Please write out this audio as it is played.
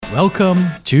Welcome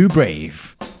to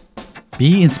Brave.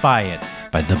 Be inspired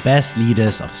by the best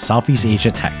leaders of Southeast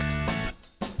Asia tech.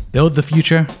 Build the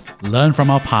future, learn from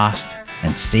our past,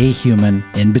 and stay human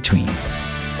in between.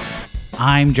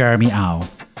 I'm Jeremy Au,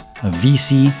 a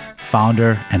VC,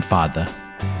 founder, and father.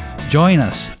 Join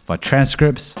us for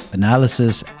transcripts,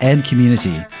 analysis, and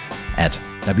community at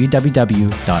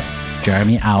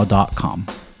www.jeremyau.com.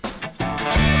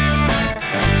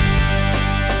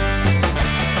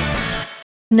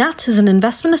 Nat is an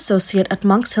investment associate at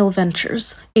Monks Hill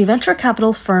Ventures, a venture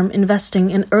capital firm investing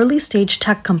in early-stage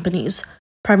tech companies,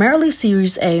 primarily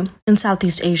Series A, in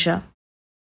Southeast Asia.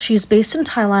 She is based in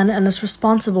Thailand and is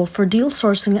responsible for deal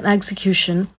sourcing and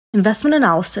execution, investment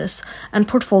analysis, and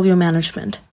portfolio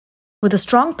management. With a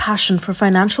strong passion for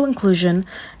financial inclusion,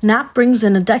 Nat brings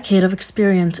in a decade of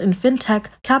experience in fintech,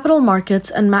 capital markets,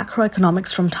 and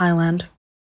macroeconomics from Thailand.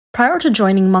 Prior to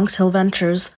joining Monks Hill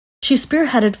Ventures, she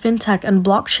spearheaded fintech and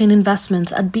blockchain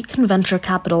investments at Beacon Venture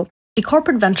Capital, a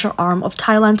corporate venture arm of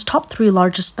Thailand's top 3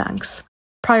 largest banks.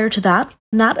 Prior to that,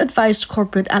 Nat advised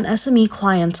corporate and SME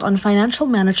clients on financial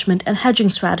management and hedging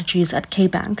strategies at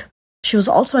K-Bank. She was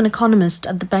also an economist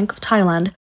at the Bank of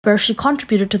Thailand, where she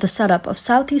contributed to the setup of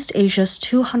Southeast Asia's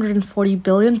 $240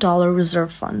 billion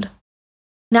reserve fund.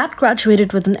 Nat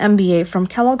graduated with an MBA from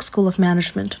Kellogg School of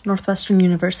Management, Northwestern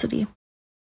University.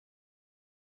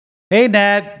 Hey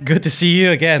Nat, good to see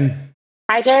you again.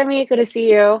 Hi Jeremy, good to see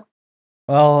you.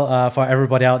 Well, for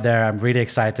everybody out there, I'm really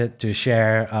excited to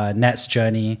share Nat's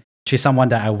journey. She's someone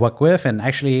that I work with and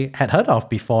actually had heard of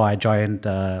before I joined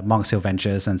Monks Hill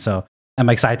Ventures. And so I'm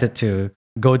excited to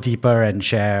go deeper and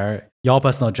share your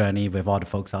personal journey with all the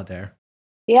folks out there.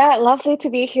 Yeah, lovely to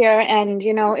be here. And,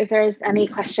 if there's any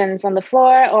questions on the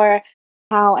floor or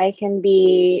how I can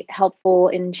be helpful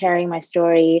in sharing my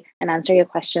story and answer your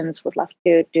questions, would love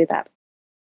to do that.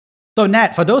 So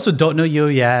Nat, for those who don't know you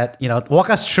yet, walk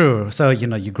us through. So,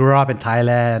 you grew up in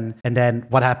Thailand and then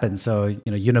what happened? So,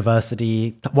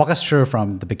 university, walk us through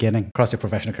from the beginning across your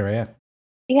professional career.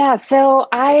 Yeah, so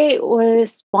I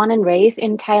was born and raised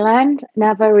in Thailand,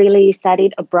 never really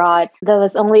studied abroad. There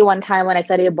was only one time when I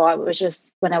studied abroad, which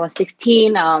was when I was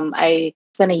 16. I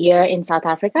spent a year in South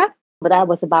Africa, but that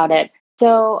was about it.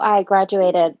 So I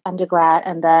graduated undergrad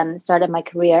and then started my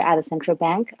career at the Central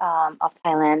Bank of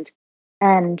Thailand.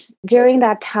 And during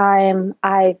that time,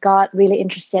 I got really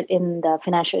interested in the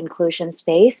financial inclusion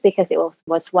space because it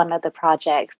was one of the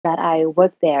projects that I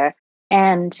worked there.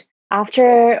 And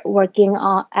after working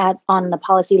on the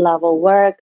policy level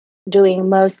work, doing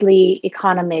mostly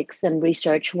economics and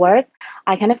research work,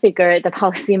 I kind of figured the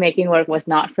policy making work was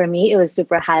not for me. It was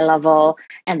super high level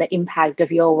and the impact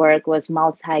of your work was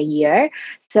multi-year.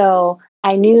 So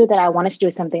I knew that I wanted to do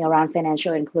something around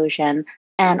financial inclusion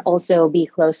and also be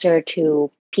closer to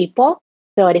people.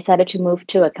 So I decided to move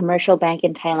to a commercial bank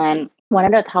in Thailand, one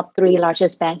of the top 3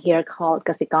 largest banks here called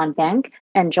Kasikorn Bank,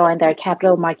 and join their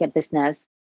capital market business.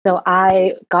 So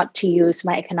I got to use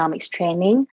my economics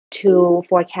training to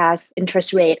forecast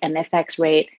interest rate and FX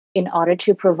rate in order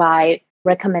to provide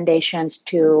recommendations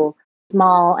to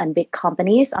small and big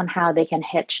companies on how they can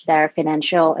hedge their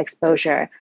financial exposure.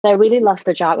 So I really loved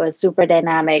the job. It was super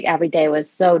dynamic. Every day was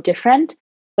so different.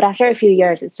 But after a few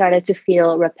years, it started to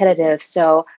feel repetitive.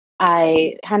 So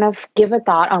I kind of give a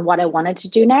thought on what I wanted to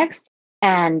do next.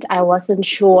 And I wasn't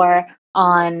sure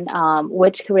on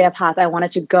which career path I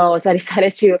wanted to go. So I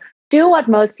decided to do what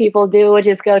most people do, which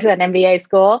is go to an MBA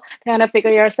school to kind of figure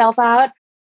yourself out.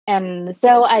 And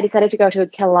so I decided to go to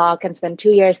Kellogg and spend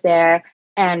 2 years there.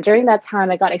 And during that time,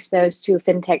 I got exposed to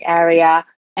fintech area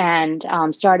and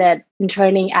started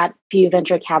interning at a few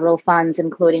venture capital funds,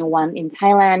 including one in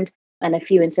Thailand and a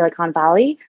few in Silicon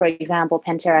Valley. For example,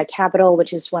 Pantera Capital,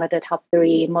 which is one of the top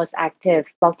 3 most active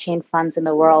blockchain funds in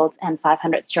the world, and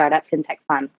 500 startup fintech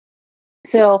fund.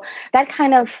 So that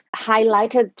kind of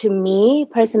highlighted to me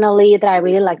personally that I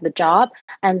really liked the job.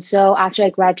 And so after I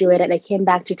graduated, I came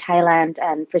back to Thailand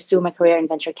and pursued my career in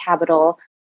venture capital,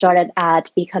 started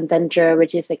at Beacon Venture,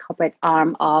 which is a corporate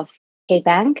arm of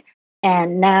K-Bank.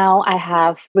 And now I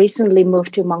have recently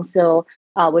moved to Monks Hill,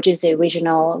 which is a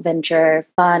regional venture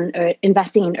fund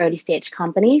investing in early stage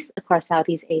companies across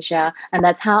Southeast Asia. And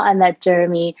that's how I met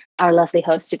Jeremy, our lovely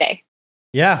host today.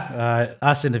 Yeah,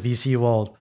 us in the VC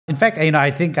world. In fact,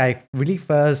 I think I really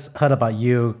first heard about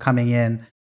you coming in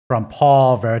from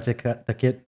Paul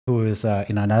Veritikit, who is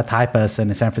another Thai person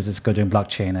in San Francisco doing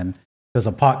blockchain, and he was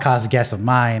a podcast guest of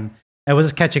mine. And we was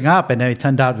just catching up, and then it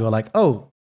turned out we were like, oh,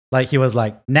 like he was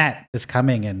like, Nat is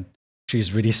coming, and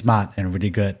she's really smart and really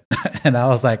good. And I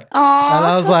was like,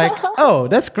 oh,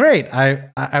 that's great.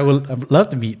 I would love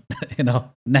to meet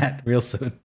Nat real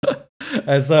soon.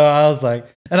 And so I was like,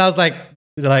 And I was like,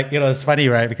 it's funny,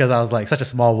 right? Because I was like, such a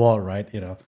small world, right?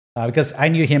 Because I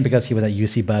knew him because he was at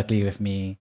UC Berkeley with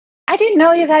me. I didn't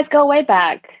know you guys go way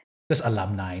back. Just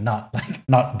alumni, not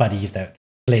buddies that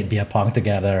played beer pong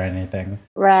together or anything.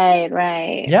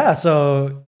 Right. Yeah,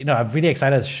 so I'm really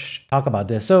excited to talk about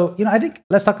this. So I think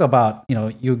let's talk about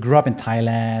you grew up in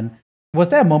Thailand. Was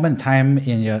there a moment in time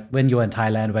when you were in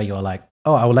Thailand where you were like,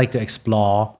 oh, I would like to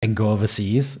explore and go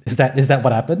overseas? Is that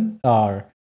what happened, or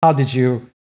how did you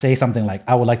say something like,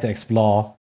 I would like to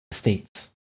explore the States?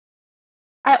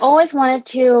 I always wanted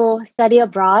to study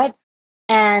abroad,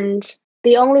 and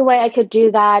the only way I could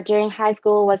do that during high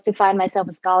school was to find myself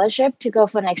a scholarship to go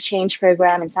for an exchange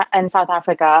program in South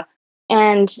Africa.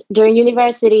 And during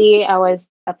university, I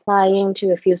was applying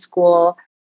to a few schools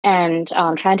and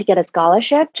trying to get a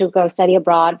scholarship to go study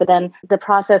abroad. But then the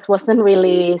process wasn't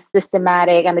really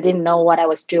systematic and I didn't know what I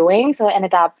was doing. So I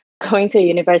ended up going to a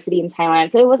university in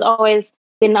Thailand. So it was always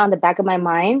been on the back of my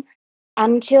mind.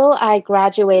 Until I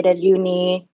graduated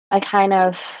uni, I kind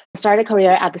of started a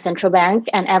career at the central bank,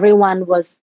 and everyone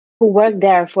who worked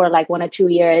there for like 1 or 2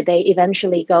 years, they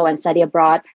eventually go and study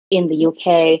abroad in the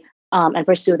UK and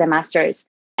pursue their masters.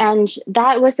 And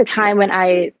that was the time when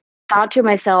I thought to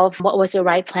myself, what was the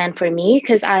right plan for me?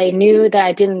 Because I knew that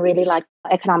I didn't really like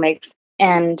economics,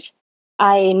 and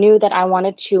I knew that I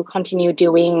wanted to continue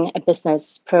doing a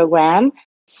business program.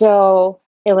 So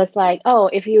it was like, oh,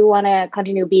 if you want to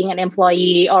continue being an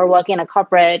employee or work in a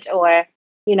corporate or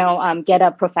get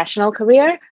a professional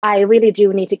career, I really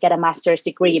do need to get a master's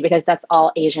degree because that's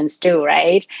all Asians do,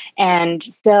 right? And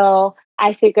so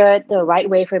I figured the right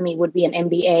way for me would be an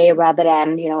MBA rather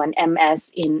than an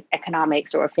MS in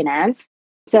economics or finance.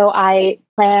 So I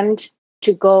planned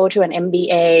to go to an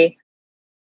MBA,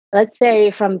 let's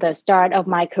say from the start of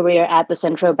my career at the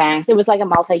central banks. It was like a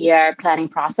multi-year planning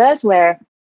process where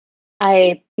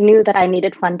I knew that I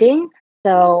needed funding.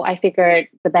 So I figured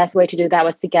the best way to do that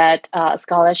was to get a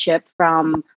scholarship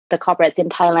from the corporates in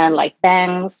Thailand, like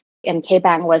banks, and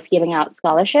K-Bank was giving out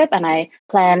scholarship. And I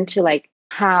planned to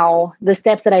how the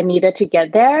steps that I needed to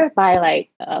get there by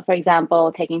for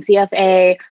example, taking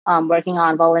CFA, working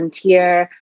on volunteer,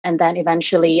 and then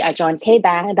eventually I joined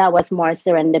K-Bank. That was more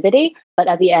serendipity. But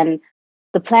at the end,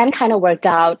 the plan kind of worked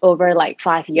out over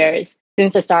 5 years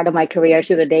since the start of my career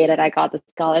to the day that I got the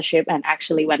scholarship and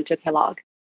actually went to Kellogg.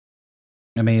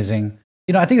 Amazing.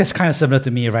 I think that's kind of similar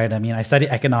to me, right? I mean, I studied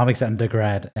economics at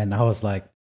undergrad and I was like,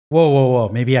 whoa,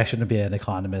 maybe I shouldn't be an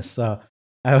economist. So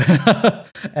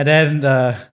and then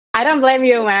I don't blame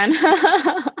you, man.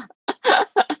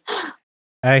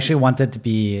 I actually wanted to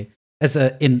be,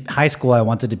 in high school, I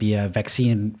wanted to be a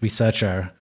vaccine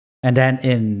researcher. And then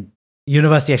in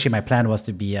university, actually, my plan was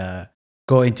to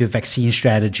go into vaccine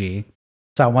strategy.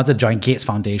 So I wanted to join Gates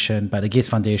Foundation, but the Gates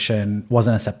Foundation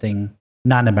wasn't accepting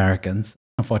non-Americans,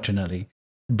 unfortunately.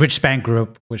 Bridge Bank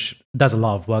Group, which does a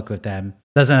lot of work with them,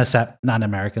 doesn't accept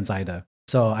non-Americans either.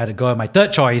 So I had to go with my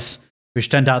third choice, which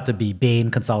turned out to be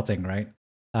Bain Consulting, right?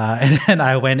 And then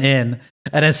I went in,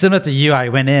 and then similar to you, I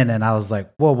went in and I was like,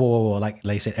 whoa, like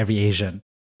you said, every Asian.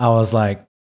 I was like,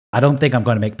 I don't think I'm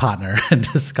going to make partner in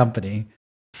this company.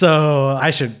 So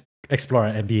I should explore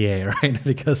an MBA, right?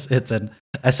 Because it's an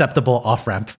acceptable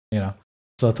off-ramp,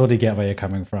 So I totally get where you're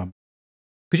coming from.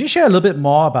 Could you share a little bit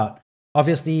more about,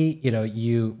 obviously,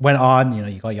 you went on,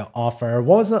 you got your offer.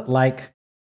 What was it like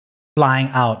flying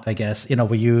out, I guess?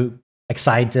 Were you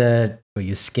excited? Were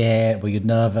you scared? Were you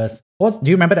nervous? Do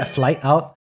you remember that flight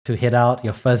out to hit out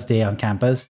your first day on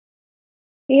campus?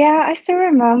 Yeah, I still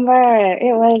remember.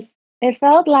 It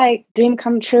felt like dream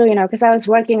come true, because I was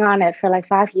working on it for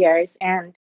 5 years.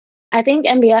 And I think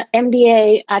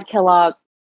MBA at Kellogg,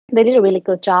 they did a really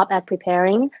good job at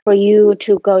preparing for you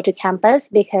to go to campus,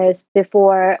 because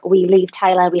before we leave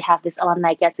Thailand, we have this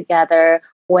alumni get together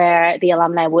where the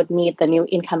alumni would meet the new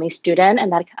incoming student,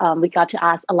 and that we got to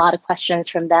ask a lot of questions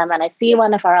from them. And I see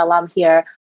one of our alum here,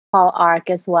 Paul Ark,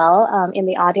 as well, in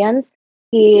the audience.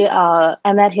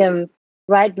 I met him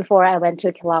right before I went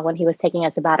to Kellogg when he was taking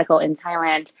a sabbatical in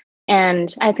Thailand.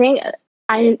 And I think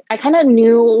I kind of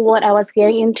knew what I was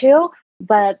getting into,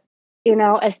 but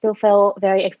I still felt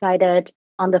very excited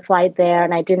on the flight there,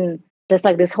 and there's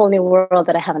this whole new world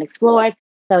that I haven't explored.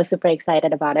 So I was super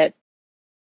excited about it.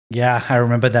 Yeah, I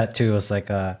remember that too. It was like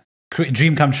a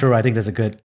dream come true. I think there's a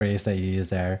good phrase that you use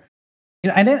there.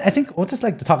 And then I think we'll just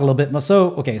like to talk a little bit more.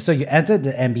 So, okay, so you entered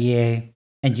the MBA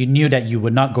and you knew that you were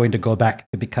not going to go back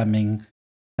to becoming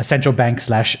a central bank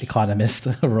 / economist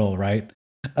role, right?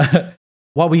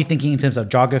 What were you thinking in terms of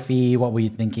geography? What were you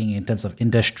thinking in terms of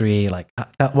industry?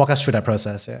 Walk us through that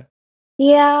process. Yeah.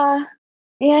 Yeah.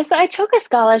 Yeah, so I took a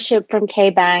scholarship from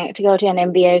K Bank to go to an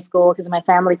MBA school because my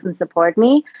family couldn't support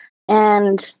me.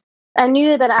 And I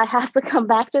knew that I had to come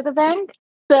back to the bank.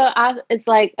 So it's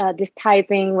like this type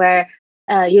thing where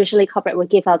usually corporate would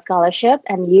give out scholarship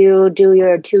and you do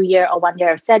your 2 year or 1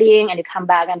 year of studying and you come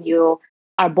back and you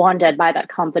are bonded by that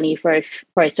company for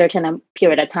a certain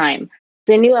period of time.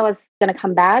 So I knew I was going to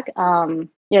come back.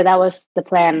 Yeah, that was the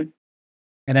plan.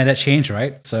 And then that changed,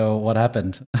 right? So what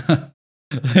happened?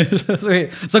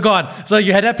 So go on. So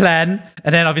you had that plan,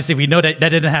 and then obviously we know that that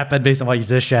didn't happen based on what you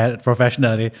just shared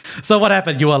professionally. So what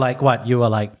happened? You were like, what? You were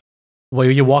like, were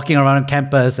you walking around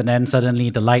campus, and then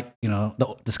suddenly the light,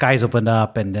 the skies opened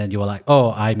up, and then you were like,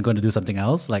 oh, I'm going to do something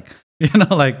else. Like,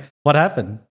 like what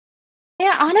happened?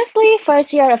 Yeah, honestly,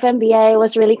 first year of MBA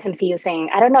was really confusing.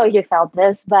 I don't know if you felt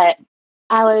this, but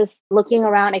I was looking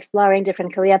around, exploring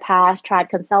different career paths, tried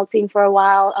consulting for a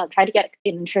while, tried to get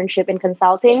an internship in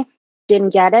consulting,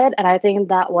 didn't get it. And I think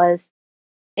that was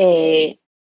a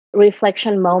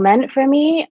reflection moment for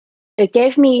me. It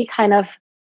gave me kind of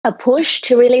a push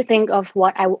to really think of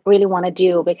what I really want to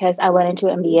do because I went into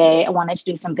MBA. I wanted to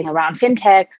do something around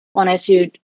fintech, wanted to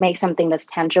make something that's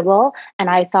tangible. And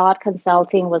I thought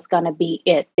consulting was going to be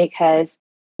it because,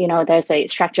 there's a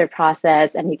structured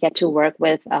process and you get to work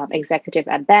with executive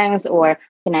at banks or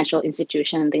financial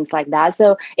institution and things like that.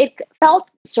 So it felt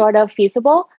sort of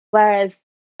feasible. Whereas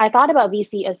I thought about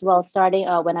VC as well, starting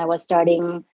when I was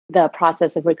starting the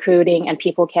process of recruiting, and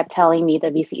people kept telling me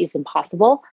that VC is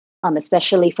impossible,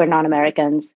 especially for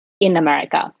non-Americans in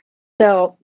America.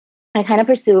 So I kind of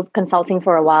pursued consulting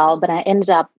for a while, but I ended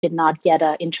up did not get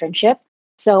an internship.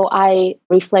 So I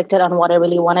reflected on what I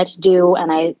really wanted to do,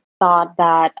 and I thought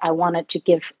that I wanted to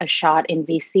give a shot in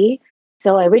VC.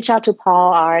 So I reached out to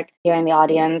Paul Art here in the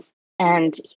audience,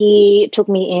 and he took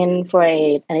me in for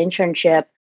an internship.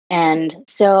 And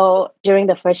so during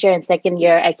the first year and second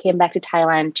year, I came back to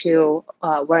Thailand to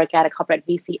work at a corporate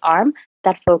VC arm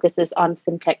that focuses on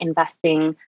fintech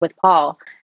investing with Paul.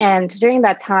 And during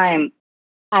that time,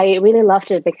 I really loved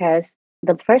it because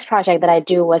the first project that I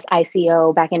do was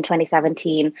ICO back in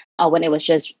 2017 when it was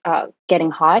just getting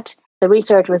hot. The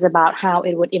research was about how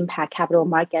it would impact capital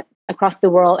market across the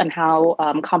world and how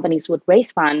companies would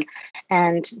raise fund.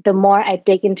 And the more I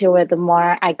dig into it, the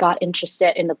more I got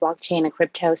interested in the blockchain and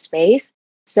crypto space.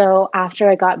 So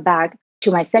after I got back to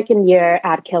my second year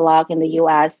at Kellogg in the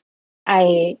US,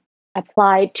 I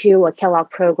applied to a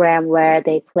Kellogg program where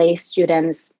they place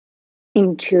students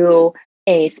into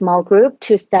a small group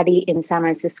to study in San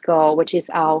Francisco, which is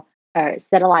our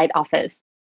satellite office.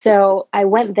 So I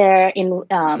went there in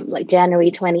like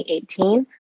January 2018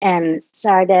 and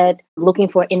started looking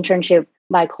for internship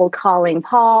by cold calling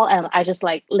Paul, and I just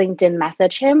like LinkedIn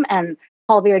message him, and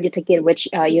Paul Viradittakit, which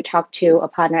you talked to a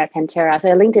partner at Pantera. So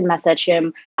I LinkedIn message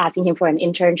him asking him for an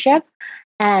internship,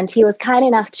 and he was kind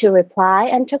enough to reply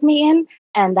and took me in,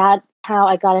 and that's how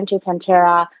I got into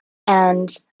Pantera.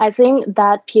 And I think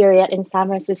that period in San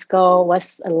Francisco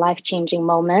was a life-changing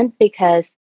moment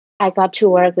because I got to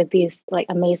work with these like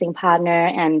amazing partner,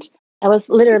 and I was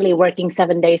literally working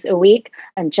 7 days a week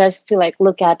and just to like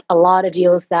look at a lot of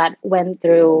deals that went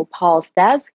through Paul's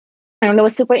desk. And it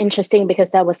was super interesting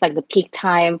because that was like the peak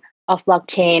time of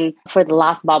blockchain for the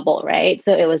last bubble, right?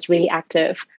 So it was really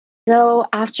active. So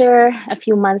after a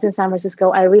few months in San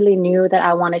Francisco, I really knew that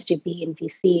I wanted to be in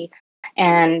VC.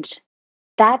 And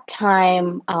that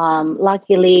time,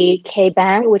 luckily, K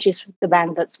Bank, which is the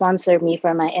bank that sponsored me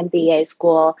for my MBA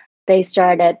school, they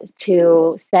started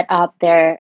to set up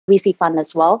their VC fund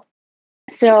as well.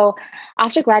 So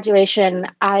after graduation,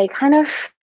 I kind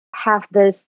of have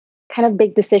this kind of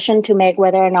big decision to make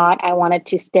whether or not I wanted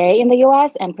to stay in the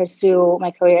US and pursue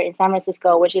my career in San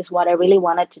Francisco, which is what I really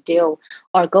wanted to do,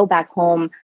 or go back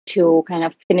home to kind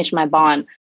of finish my bond,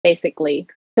 basically.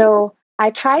 So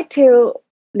I tried to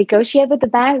negotiate with the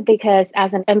bank because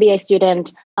as an MBA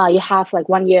student, you have like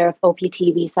 1 year of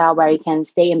OPT visa where you can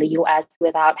stay in the US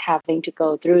without having to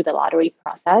go through the lottery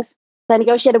process. So I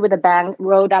negotiated with the bank,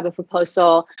 wrote up a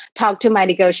proposal, talked to my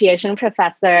negotiation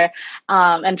professor,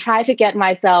 and tried to get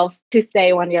myself to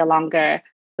stay 1 year longer.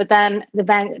 But then the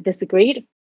bank disagreed,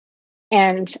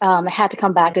 and I had to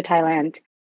come back to Thailand.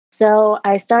 So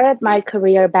I started my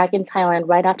career back in Thailand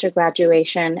right after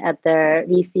graduation at the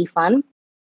VC fund.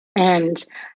 And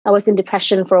I was in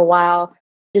depression for a while,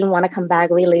 didn't want to come back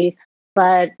really,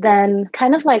 but then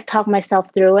kind of like talked myself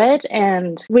through it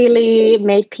and really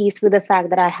made peace with the fact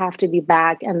that I have to be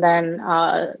back. And then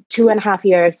 2.5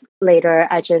 years later,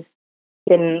 I just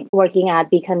been working at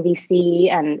Beacon VC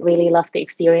and really loved the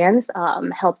experience,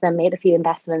 helped them make a few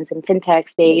investments in fintech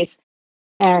space,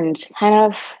 and kind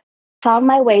of found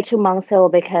my way to Monks Hill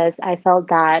because I felt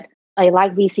that I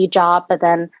like VC job, but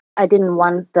then I didn't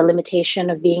want the limitation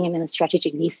of being in a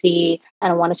strategic VC,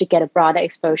 and I wanted to get a broader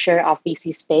exposure of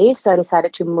VC space. So I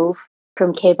decided to move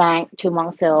from KBank to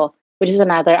Monks Hill, which is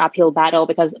another uphill battle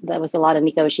because there was a lot of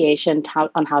negotiation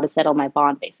on how to settle my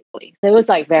bond, basically. So it was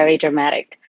like very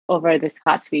dramatic over this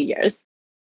past few years.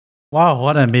 Wow,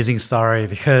 what an amazing story,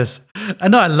 because I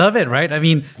know I love it, right? I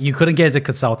mean, you couldn't get into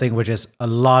consulting, which is a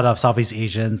lot of Southeast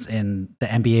Asians in the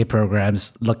MBA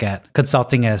programs look at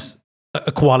consulting as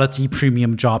a quality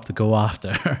premium job to go after.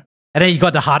 And then you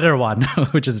got the harder one,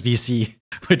 which is VC,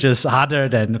 which is harder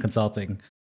than consulting.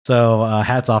 So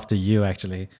hats off to you,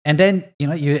 actually. And then,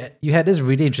 you had this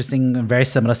really interesting and very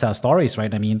similar set of stories,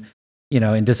 right? I mean,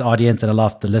 in this audience and a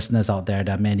lot of the listeners out there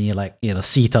are many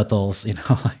sea turtles,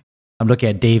 like I'm looking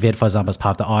at David, for example, as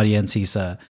part of the audience. He's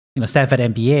a Stanford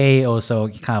MBA, also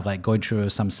kind of like going through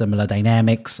some similar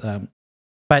dynamics.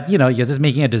 But you're just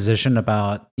making a decision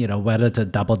about whether to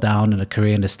double down in a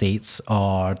career in the States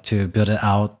or to build it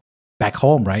out back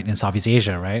home, right, in Southeast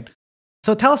Asia, right?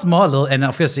 So tell us more a little, and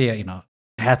obviously,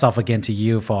 hats off again to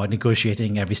you for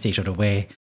negotiating every stage of the way.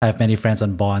 I have many friends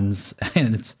on bonds,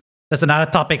 and that's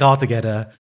another topic altogether.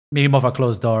 Maybe more for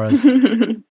closed doors.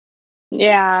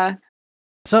 Yeah.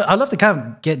 So I'd love to kind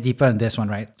of get deeper in this one,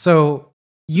 right? So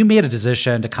you made a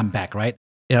decision to come back, right?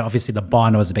 Obviously the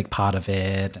bond was a big part of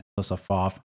it, and so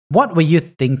forth. What were you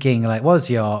thinking? Like, what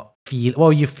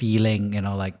were you feeling?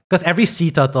 Because every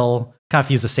sea turtle kind of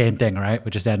feels the same thing, right?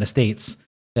 Which is they're in the States,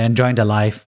 they're enjoying their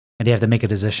life, and they have to make a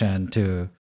decision to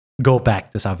go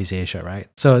back to Southeast Asia, right?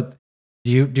 So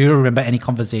do you remember any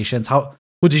conversations?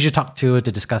 Who did you talk to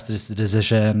discuss this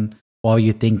decision? What were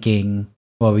you thinking?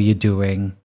 What were you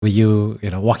doing? Were you,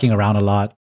 walking around a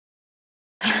lot?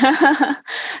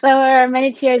 There were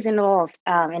many tears involved,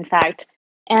 in fact.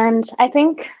 And I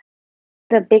think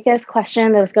the biggest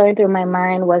question that was going through my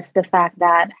mind was the fact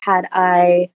that had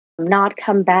I not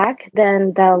come back,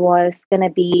 then there was going to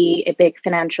be a big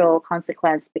financial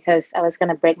consequence because I was going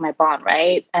to break my bond,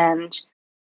 right? And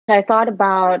so I thought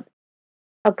about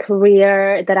a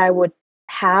career that I would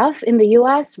have in the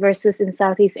US versus in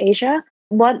Southeast Asia.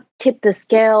 What tipped the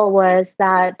scale was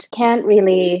that can't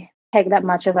really take that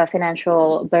much of a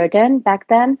financial burden back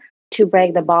then to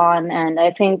break the bond. And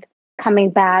I think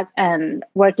coming back and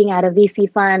working at a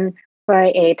VC fund for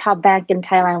a top bank in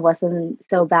Thailand wasn't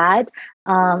so bad.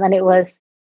 And it was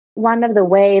one of the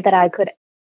ways that I could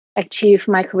achieve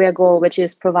my career goal, which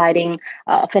is providing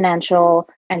financial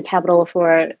and capital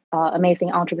for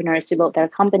amazing entrepreneurs to build their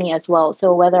company as well.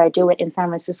 So whether I do it in San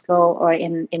Francisco or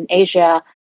in Asia,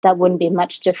 that wouldn't be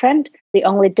much different. The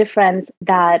only difference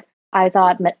that I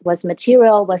thought was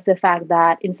material was the fact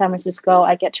that in San Francisco,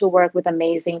 I get to work with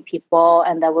amazing people,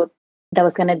 and that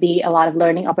was going to be a lot of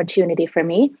learning opportunity for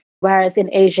me. Whereas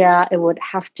in Asia, it would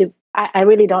have to, I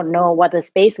really don't know what the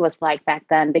space was like back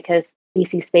then because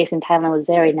VC space in Thailand was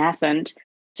very nascent.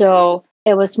 So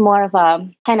it was more of a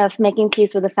kind of making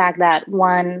peace with the fact that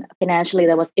one, financially,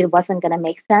 it wasn't going to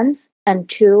make sense. And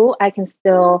two, I can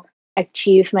still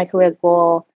achieve my career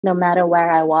goal no matter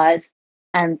where I was.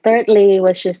 And thirdly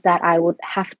was just that I would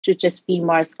have to just be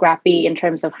more scrappy in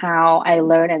terms of how I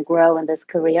learn and grow in this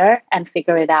career and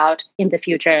figure it out in the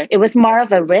future. It was more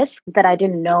of a risk that I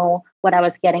didn't know what I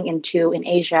was getting into in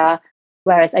Asia,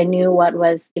 whereas I knew what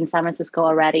was in San Francisco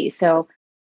already. So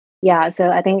yeah, so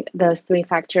I think those three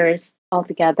factors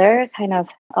altogether kind of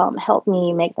helped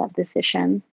me make that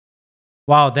decision.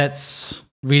 Wow, that's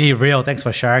really real. Thanks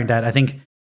for sharing that. I think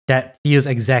that feels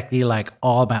exactly like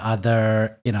all my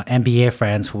other, MBA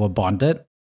friends who were bonded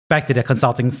back to their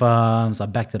consulting firms or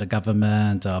back to the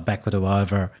government or back to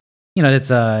wherever.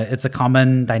 It's a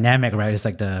common dynamic, right? It's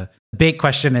like the big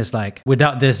question is like,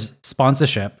 without this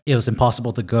sponsorship, it was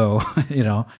impossible to go,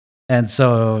 And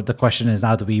so the question is,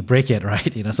 now do we break it,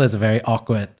 right? So it's a very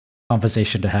awkward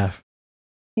conversation to have.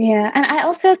 Yeah, and I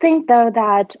also think though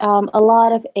that a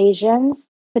lot of Asians,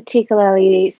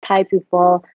 particularly Thai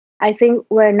people, I think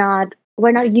we're not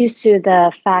used to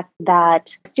the fact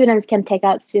that students can take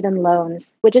out student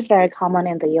loans, which is very common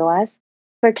in the US.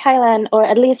 For Thailand, or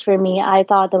at least for me, I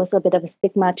thought there was a bit of a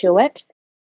stigma to it.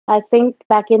 I think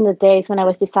back in the days when I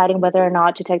was deciding whether or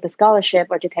not to take the scholarship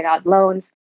or to take out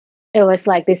loans, it was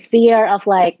like this fear of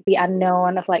like the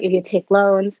unknown of like, if you take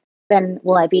loans, then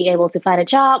will I be able to find a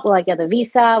job? Will I get a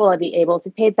visa? Will I be able to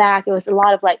pay back? It was a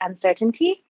lot of like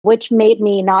uncertainty, which made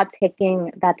me not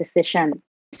taking that decision.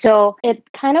 So it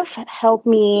kind of helped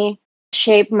me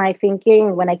shape my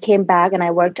thinking when I came back and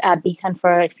I worked at Beacon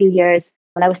for a few years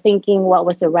when I was thinking what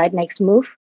was the right next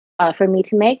move for me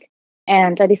to make.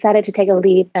 And I decided to take a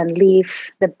leap and leave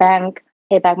the bank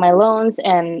pay back my loans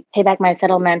and pay back my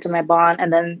settlement and my bond,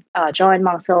 and then join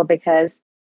Monks Hill because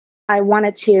I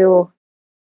wanted to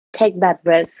take that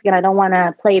risk and I don't want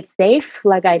to play it safe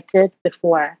like I did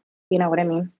before. You know what I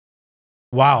mean?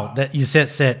 Wow, that you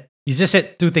just said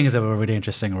two things that were really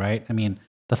interesting, right? I mean,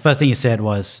 the first thing you said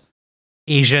was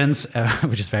Asians,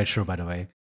 which is very true, by the way,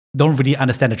 don't really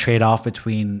understand the trade-off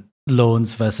between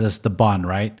loans versus the bond,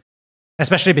 right?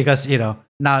 Especially because,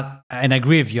 now, and I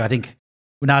agree with you, I think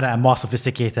now that I'm more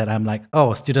sophisticated, I'm like,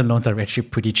 oh, student loans are actually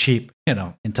pretty cheap,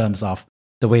 in terms of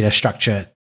the way they're structured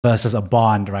versus a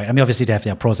bond, right? I mean, obviously they have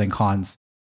their pros and cons.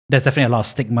 There's definitely a lot of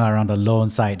stigma around the loan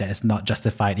side that is not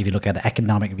justified if you look at the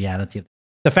economic reality.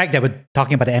 The fact that we're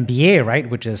talking about the MBA, right,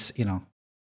 which is,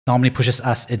 normally pushes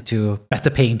us into better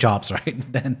paying jobs,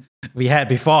 right, than we had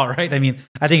before, right? I mean,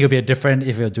 I think it would be different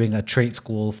if you're doing a trade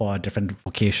school for a different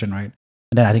vocation, right?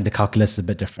 And then I think the calculus is a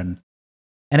bit different.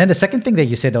 And then the second thing that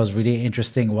you said that was really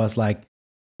interesting was like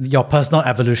your personal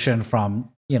evolution from,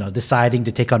 deciding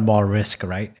to take on more risk,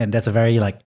 right? And that's a very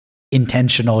like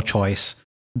intentional choice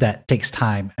that takes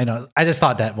time. I just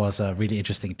thought that was a really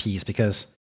interesting piece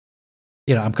because,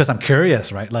 because I'm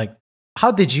curious, right? Like,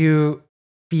 how did you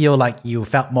feel like you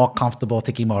felt more comfortable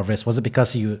taking more risk? Was it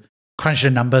because you crunched the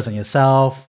numbers on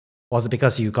yourself? Was it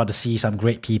because you got to see some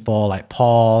great people like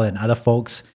Paul and other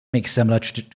folks make similar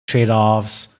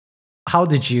trade-offs? How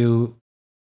did you,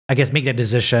 I guess, make that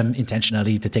decision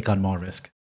intentionally to take on more risk?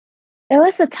 It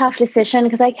was a tough decision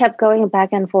because I kept going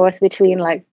back and forth between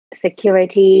like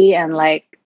security and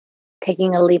like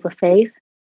taking a leap of faith.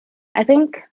 I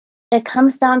think it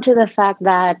comes down to the fact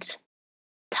that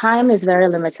time is very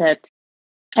limited.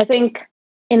 I think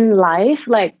in life,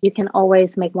 like you can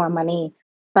always make more money,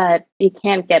 but you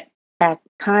can't get back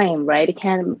time, right? You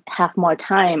can't have more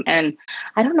time. And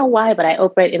I don't know why, but I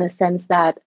operate in a sense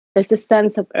that there's a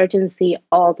sense of urgency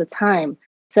all the time.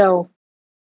 So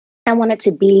I wanted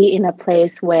to be in a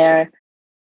place where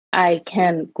I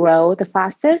can grow the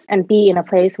fastest and be in a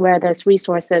place where there's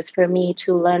resources for me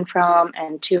to learn from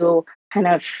and to kind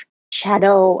of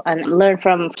shadow and learn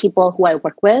from people who I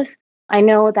work with. I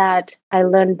know that I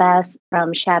learn best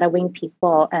from shadowing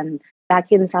people. And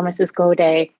back in San Francisco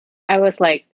Day, I was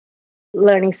like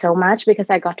learning so much because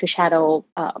I got to shadow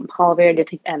Paul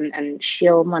Verdict and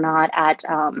Sheil Monod at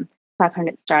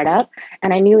 500 Startup.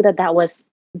 And I knew that that was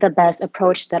the best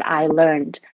approach that I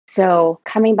learned. So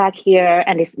coming back here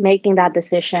and making that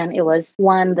decision, it was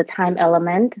one, the time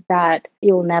element that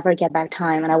you'll never get back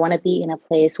time. And I want to be in a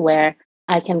place where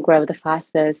I can grow the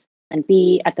fastest and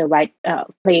be at the right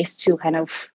place to kind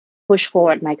of push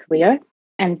forward my career.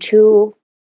 And two,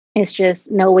 is just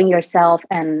knowing yourself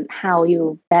and how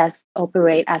you best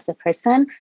operate as a person.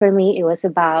 For me, it was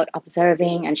about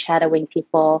observing and shadowing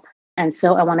people. And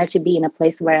so I wanted to be in a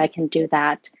place where I can do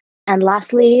that. And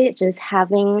lastly, just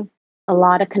having a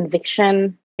lot of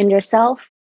conviction in yourself,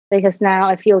 because now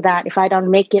I feel that if I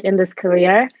don't make it in this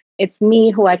career, it's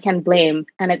me who I can blame.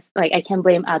 And it's like I can't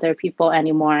blame other people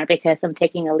anymore because I'm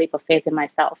taking a leap of faith in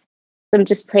myself. So I'm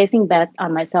just placing bet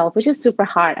on myself, which is super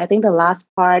hard. I think the last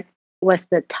part was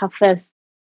the toughest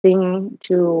thing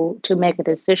to make a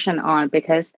decision on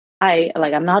because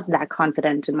I'm not that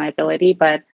confident in my ability,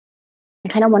 but I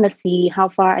kind of want to see how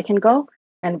far I can go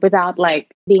and without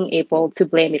like being able to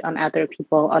blame it on other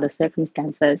people or the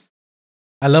circumstances.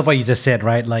 I love what you just said,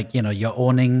 right? Like, you're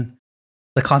owning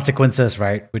the consequences,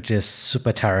 right? Which is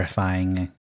super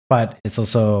terrifying, but it's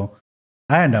also,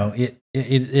 I don't know,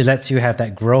 it lets you have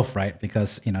that growth, right?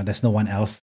 Because, there's no one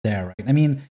else there, right? I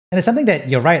mean, and it's something that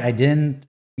you're right. I didn't,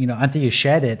 until you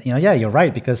shared it, yeah, you're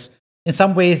right. Because in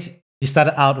some ways you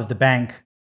started out with the bank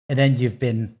and then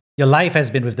your life has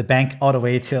been with the bank all the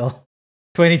way till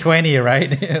 2020,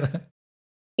 right?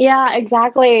 Yeah,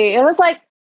 exactly. It was like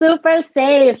super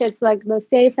safe. It's like the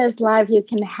safest life you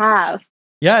can have.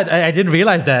 Yeah, I didn't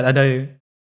realize that. I know.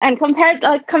 And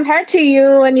compared to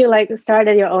you when you like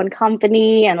started your own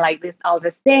company and like all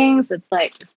these things, it's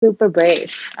like super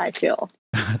brave, I feel.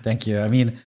 Thank you. I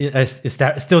mean, it's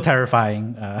still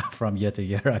terrifying from year to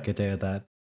year. I could tell you that.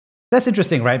 That's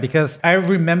interesting, right? Because I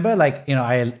remember, like, when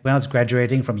I was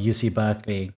graduating from UC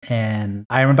Berkeley, and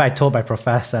I remember I told my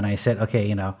professor, and I said,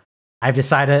 okay, I've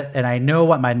decided, and I know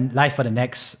what my life for the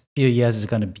next few years is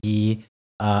going to be.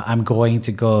 I'm going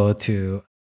to go to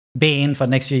Bain for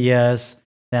the next few years.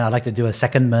 Then I'd like to do a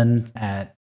secondment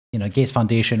at, Gates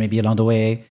Foundation, maybe along the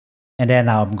way. And then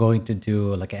I'm going to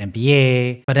do like an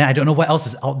MBA. But then I don't know what else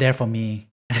is out there for me.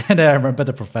 And then I remember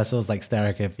the professor was like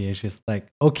staring at me. She's like,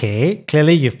 okay,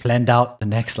 clearly you've planned out the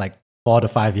next like 4 to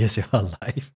 5 years of your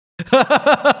life.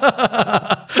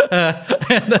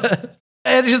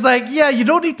 And she's like, yeah, you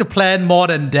don't need to plan more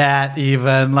than that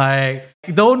even. Like,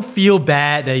 don't feel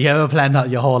bad that you haven't planned out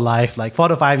your whole life. Like 4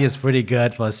 to 5 years is pretty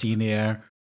good for a senior.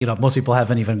 Most people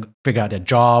haven't even figured out their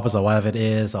jobs or whatever it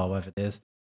is.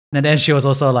 And then she was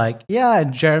also like, yeah,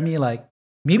 and Jeremy, like,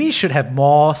 maybe you should have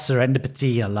more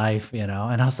serendipity in your life, And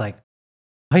I was like,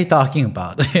 what are you talking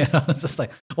about? It's just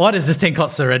like, what is this thing called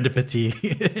serendipity?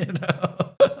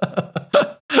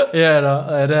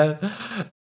 And then,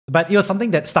 but it was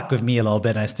something that stuck with me a little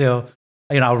bit. And I still,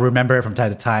 I'll remember it from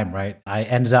time to time, right? I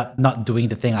ended up not doing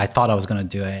the thing I thought I was going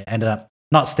to do. I ended up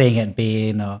not staying at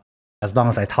Bain as long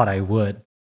as I thought I would.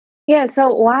 Yeah.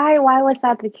 So why was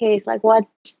that the case? Like, what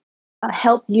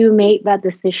helped you make that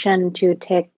decision to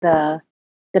take the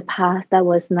path that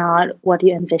was not what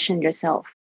you envisioned yourself?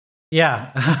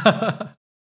 Yeah.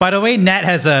 By the way, Nat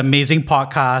has an amazing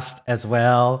podcast as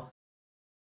well.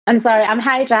 I'm sorry, I'm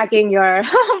hijacking your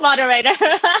moderator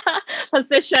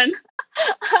position.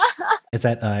 It's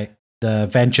at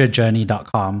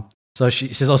theventurejourney.com. So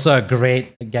she's also a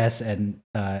great guest and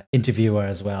interviewer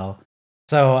as well.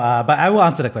 So, but I will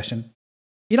answer the question.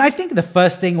 I think the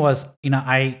first thing was,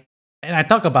 sometimes I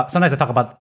talk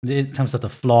about in terms of the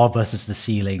floor versus the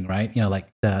ceiling, right? Like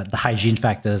the hygiene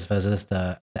factors versus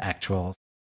the actuals.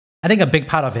 I think a big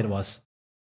part of it was,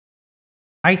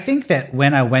 I think that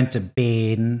when I went to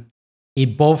Bain,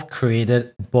 it both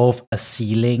created both a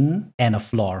ceiling and a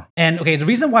floor. And okay, the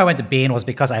reason why I went to Bain was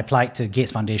because I applied to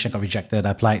Gates Foundation, got rejected.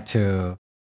 I applied to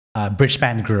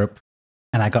Bridgespan Group,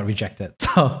 and I got rejected.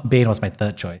 So Bain was my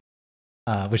third choice,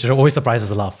 which always surprises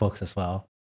a lot of folks as well.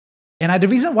 And the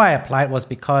reason why I applied was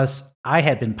because I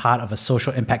had been part of a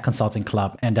social impact consulting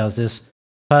club, and there was this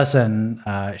person.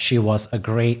 She was a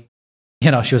great,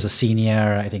 she was a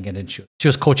senior, I think, and then she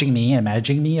was coaching me and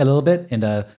managing me a little bit in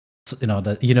the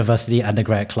university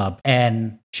undergrad club.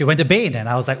 And she went to Bain, and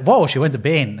I was like, whoa, she went to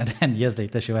Bain. And then years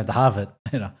later, she went to Harvard.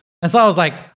 And so I was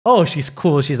like, oh, she's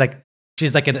cool. She's like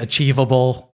an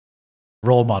achievable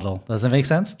role model. Does it make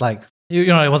sense? Like,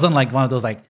 it wasn't like one of those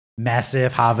like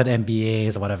massive Harvard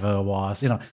MBAs or whatever it was. It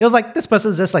was like this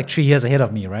person's just like 3 years ahead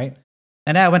of me, right?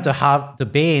 And then I went to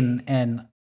Bain, and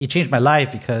it changed my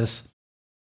life because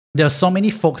there were so many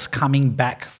folks coming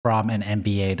back from an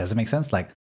MBA. Does it make sense? Like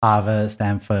Harvard,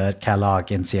 Stanford, Kellogg,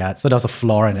 INSEAD. So there was a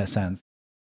floor in that sense.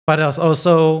 But there was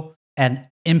also an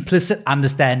implicit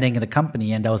understanding in the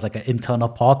company, and there was like an internal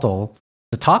portal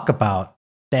to talk about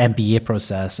the MBA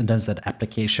process in terms of the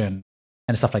application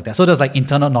and stuff like that. So there's like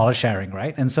internal knowledge sharing,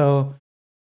 right? And so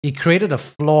it created a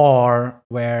floor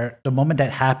where the moment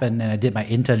that happened and I did my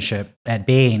internship at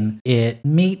Bain, it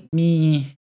made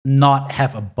me not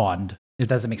have a bond, if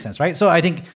that doesn't make sense, right? So I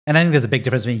think there's a big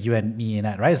difference between you and me in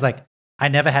that, right? It's like I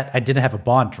didn't have a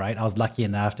bond, right? I was lucky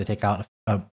enough to take out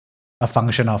a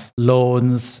function of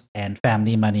loans and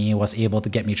family money, was able to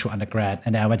get me through undergrad.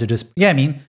 And then I went to do,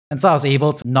 and so I was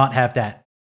able to not have that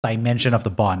dimension of the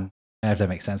bond, if that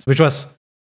makes sense, which was,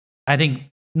 I think,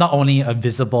 not only a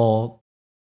visible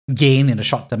gain in the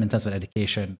short term in terms of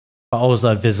education, but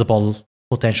also a visible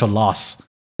potential loss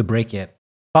to break it.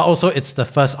 But also it's the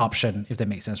first option, if that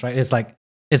makes sense, right? It's like,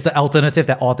 it's the alternative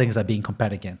that all things are being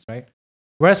compared against, right?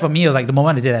 Whereas for me, it was like the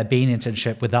moment I did that Bain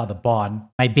internship without the bond,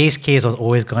 my base case was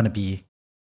always going to be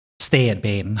stay at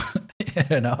Bain.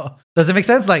 Does it make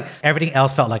sense? Like everything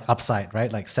else felt like upside,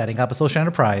 right? Like setting up a social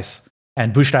enterprise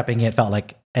and bootstrapping it felt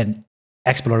like an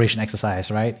exploration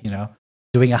exercise, right?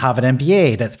 Doing a Harvard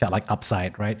MBA, that felt like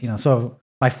upside, right? So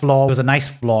my floor was a nice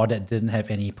floor that didn't have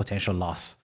any potential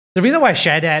loss. The reason why I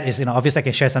share that is, obviously I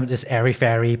can share some of this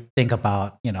airy-fairy thing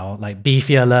about, like be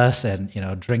fearless and,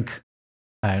 drink,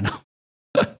 I don't know.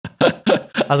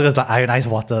 I was going to like ionize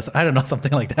waters. I don't know,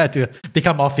 something like that to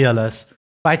become more fearless.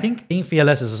 But I think being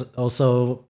fearless is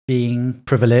also being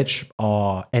privileged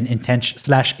or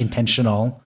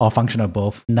intentional or functional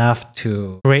both enough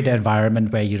to create the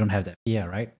environment where you don't have that fear,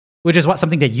 right? Which is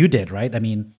something that you did, right? I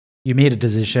mean, you made a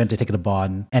decision to take the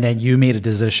bond, and then you made a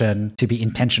decision to be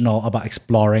intentional about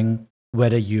exploring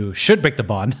whether you should break the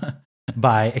bond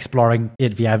by exploring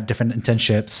it via different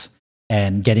internships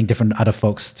and getting different other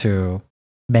folks to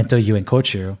mentor you and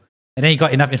coach you. And then you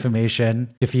got enough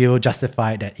information to feel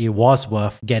justified that it was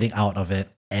worth getting out of it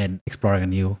and exploring a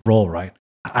new role, right?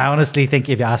 I honestly think,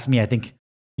 if you ask me, I think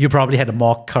you probably had a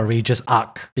more courageous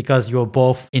arc because you were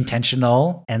both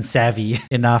intentional and savvy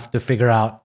enough to figure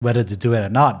out whether to do it or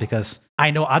not. Because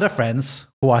I know other friends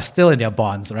who are still in their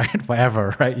bonds, right?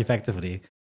 Forever, right? Effectively.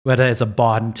 Whether it's a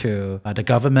bond to the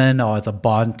government or it's a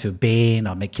bond to Bain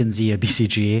or McKinsey or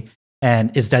BCG.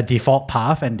 And it's their default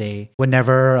path, and they were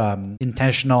never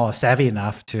intentional or savvy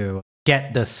enough to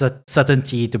get the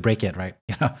certainty to break it, right?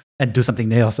 And do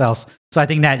something else. So I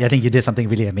think you did something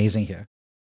really amazing here.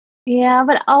 Yeah,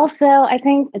 but also I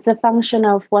think it's a function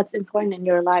of what's important in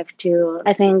your life too.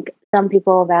 I think some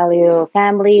people value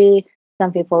family,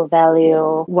 some people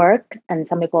value work, and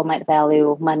some people might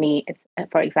value money,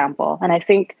 for example. And I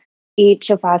think each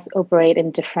of us operate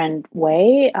in different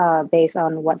way based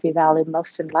on what we value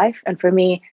most in life. And for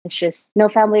me, it's just no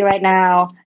family right now.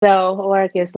 So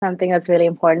work is something that's really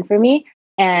important for me.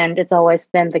 And it's always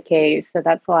been the case. So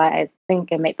that's why I think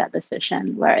I made that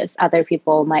decision. Whereas other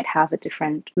people might have a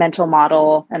different mental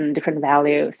model and different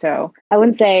value. So I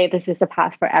wouldn't say this is the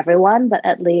path for everyone, but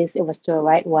at least it was the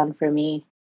right one for me.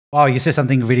 Oh, you said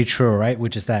something really true, right?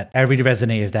 Which is that I really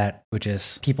resonate with that, which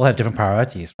is people have different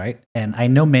priorities, right? And I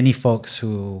know many folks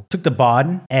who took the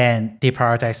bond and they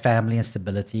prioritize family and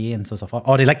stability and so forth.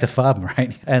 Or they like the firm,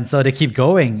 right? And so they keep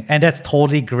going. And that's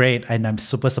totally great. And I'm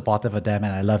super supportive of them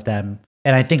and I love them.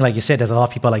 And I think, like you said, there's a lot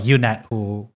of people like you, Nat,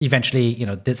 who eventually,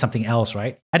 did something else,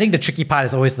 right? I think the tricky part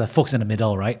is always the folks in the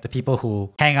middle, right? The people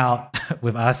who hang out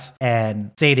with us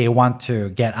and say they want to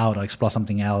get out or explore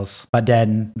something else, but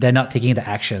then they're not taking the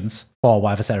actions for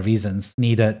whatever set of reasons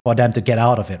needed for them to get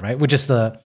out of it, right? Which is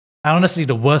honestly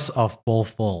the worst of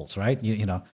both worlds, right? You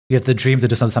have the dream to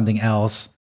do something else,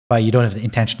 but you don't have the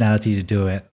intentionality to do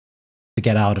it, to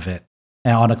get out of it.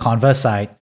 And on the converse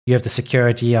side, you have the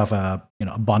security of a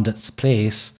bonded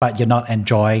place, but you're not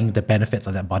enjoying the benefits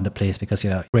of that bonded place because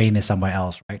your brain is somewhere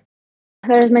else, right?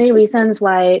 There's many reasons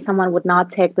why someone would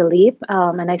not take the leap.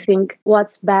 And I think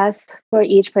what's best for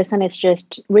each person is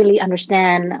just really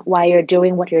understand why you're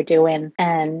doing what you're doing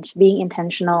and being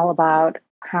intentional about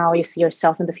how you see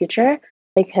yourself in the future,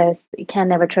 because you can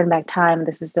never turn back time.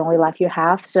 This is the only life you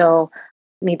have. So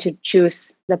you need to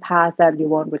choose the path that you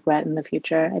won't regret in the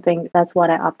future. I think that's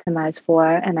what I optimize for.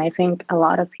 And I think a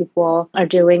lot of people are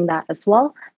doing that as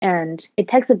well. And it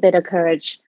takes a bit of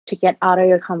courage to get out of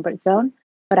your comfort zone,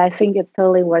 but I think it's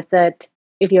totally worth it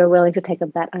if you're willing to take a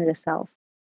bet on yourself.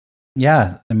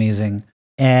 Yeah, amazing.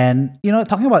 And,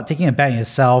 talking about taking a bet on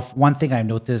yourself, one thing I've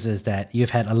noticed is that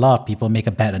you've had a lot of people make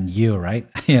a bet on you, right?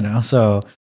 So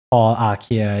Paul,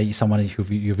 Akia, someone who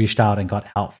you reached out and got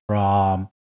help from.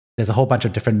 There's a whole bunch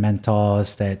of different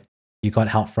mentors that you got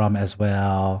help from as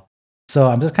well. So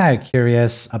I'm just kind of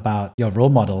curious about your role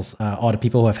models or the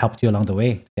people who have helped you along the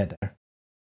way to get there.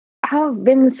 I've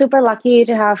been super lucky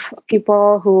to have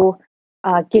people who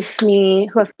have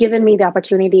given me the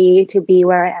opportunity to be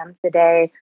where I am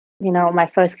today. My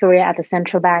first career at the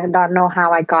central bank, don't know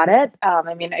how I got it.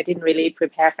 I didn't really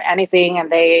prepare for anything,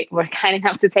 and they were kind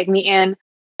enough to take me in.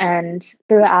 And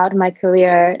throughout my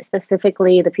career,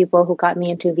 specifically the people who got me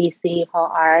into VC,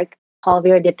 Paul Ark, Paul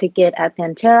did ticket at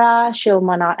Pantera, Shil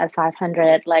Monat at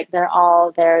 500, like they're all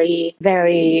very,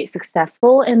 very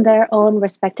successful in their own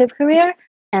respective career.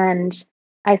 And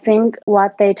I think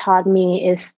what they taught me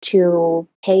is to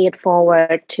pay it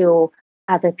forward to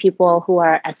other people who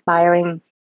are aspiring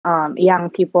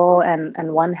young people and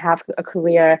want to have a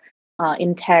career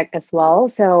in tech as well.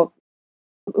 So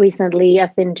recently,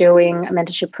 I've been doing a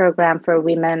mentorship program for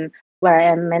women where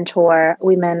I mentor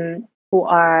women who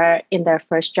are in their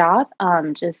first job,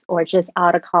 just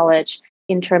out of college,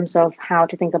 in terms of how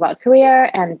to think about career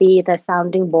and be the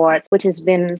sounding board, which has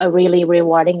been a really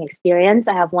rewarding experience.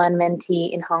 I have one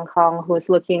mentee in Hong Kong who is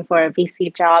looking for a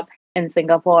VC job in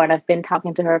Singapore, and I've been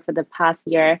talking to her for the past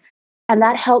year. And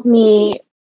that helped me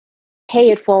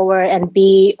pay it forward and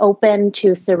be open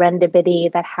to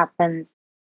serendipity that happens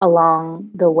along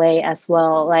the way as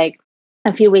well. Like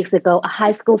a few weeks ago, a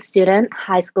high school student,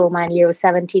 mind you,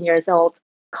 17 years old,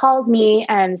 called me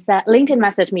and said, LinkedIn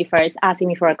messaged me first, asking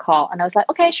me for a call. And I was like,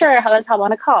 okay, sure, let's hop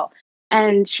on a call.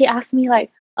 And she asked me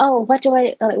like, oh, what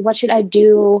should I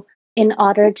do in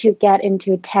order to get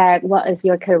into tech? What is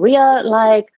your career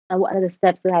like? And what are the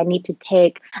steps that I need to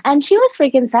take? And she was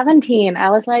freaking 17. I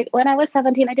was like, when I was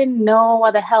 17, I didn't know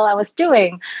what the hell I was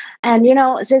doing. And,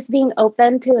 just being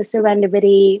open to a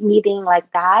serendipity meeting like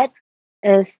that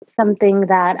is something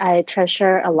that I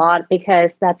treasure a lot,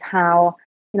 because that's how,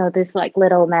 this like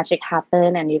little magic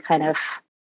happen, and you kind of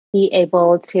be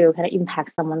able to kind of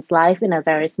impact someone's life in a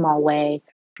very small way.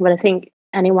 But I think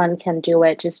anyone can do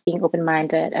it, just being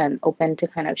open-minded and open to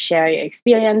kind of share your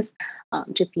experience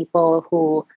to people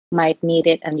who might need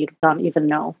it and you don't even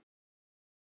know.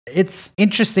 It's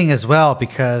interesting as well,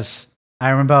 because I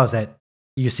remember I was at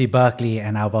UC Berkeley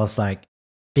and I was like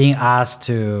being asked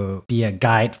to be a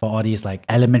guide for all these like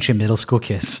elementary middle school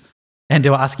kids. And they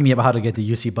were asking me about how to get to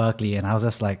UC Berkeley. And I was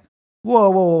just like,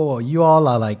 whoa, you all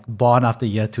are like born after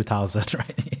year 2000,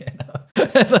 right?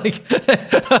 And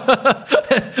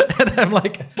I'm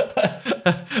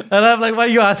like, why are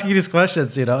you asking these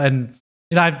questions? And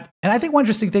I think one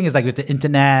interesting thing is like with the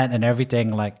internet and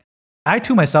everything, like I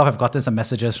too myself have gotten some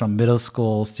messages from middle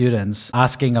school students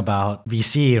asking about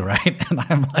VC, right? And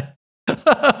I'm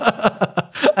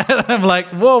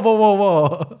like, whoa, whoa, whoa,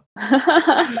 whoa.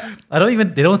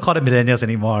 They don't call it millennials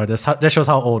anymore. That shows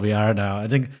how old we are now. I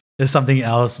think there's something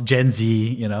else, Gen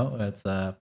Z, it's,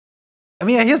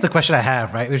 here's the question I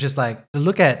have, right? Which is like,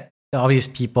 look at all these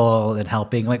people and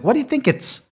helping, like, what do you think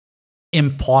it's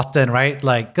important, right?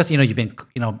 Like, because you've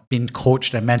been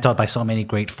coached and mentored by so many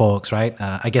great folks, right?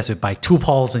 I guess by two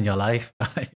Pauls in your life.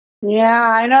 Yeah,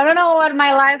 I don't know what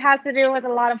my life has to do with a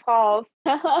lot of Pauls.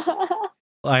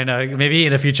 I know. Maybe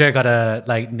in the future, I gotta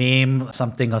like name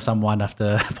something or someone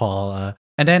after Paul.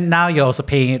 And then now you're also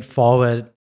paying it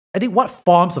forward. I think what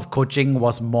forms of coaching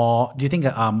do you think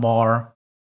are more,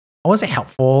 I won't say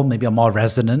helpful, maybe are more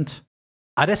resonant?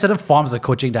 Are there certain forms of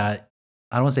coaching that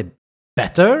I don't want to say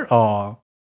better or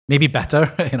maybe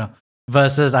better,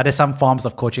 versus are there some forms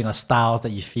of coaching or styles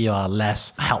that you feel are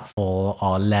less helpful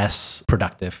or less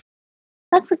productive?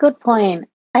 That's a good point.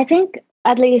 I think,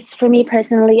 at least for me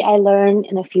personally, I learned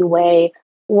in a few ways.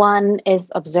 One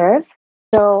is observe.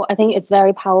 So I think it's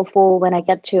very powerful when I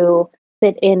get to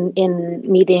sit in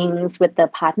meetings with the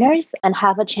partners and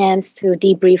have a chance to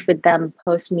debrief with them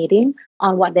post-meeting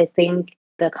on what they think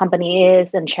the company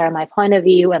is and share my point of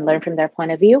view and learn from their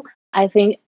point of view. I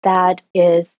think that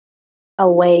is a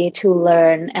way to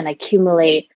learn and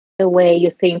accumulate the way you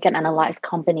think and analyze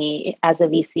company as a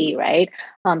VC, right?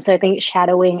 So I think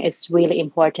shadowing is really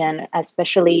important,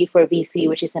 especially for VC,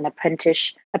 which is an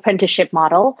apprenticeship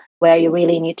model where you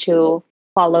really need to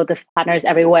follow the partners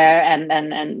everywhere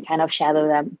and kind of shadow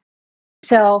them.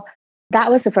 So that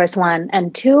was the first one.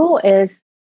 And two is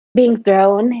being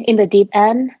thrown in the deep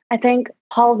end. I think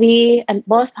Paul V and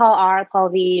both Paul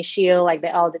V, Shield, like they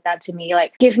all did that to me.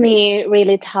 Like give me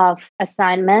really tough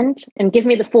assignment and give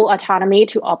me the full autonomy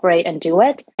to operate and do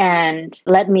it and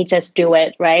let me just do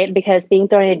it, right? Because being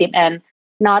thrown in the deep end,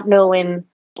 not knowing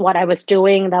what I was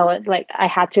doing, that was like I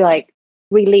had to like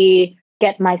really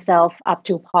get myself up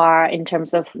to par in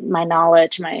terms of my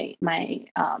knowledge, my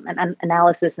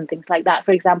analysis and things like that.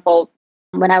 For example,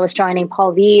 when I was joining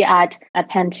Paul V at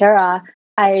Pantera,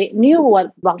 I knew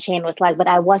what blockchain was like, but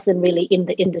I wasn't really in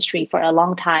the industry for a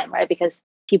long time, right? Because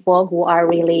people who are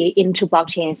really into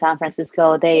blockchain in San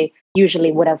Francisco, they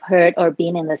usually would have heard or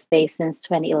been in the space since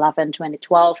 2011,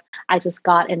 2012. I just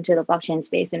got into the blockchain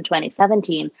space in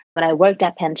 2017, but I worked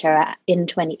at Pantera in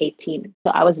 2018.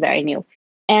 So I was very new.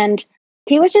 And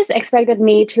he was just expected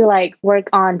me to like work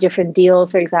on different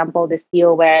deals. For example, this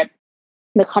deal where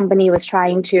the company was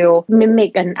trying to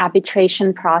mimic an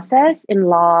arbitration process in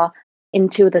law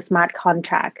into the smart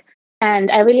contract. And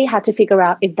I really had to figure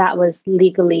out if that was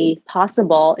legally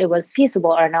possible, it was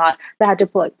feasible or not. So I had to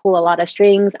pull a lot of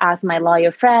strings, ask my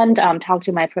lawyer friend, talk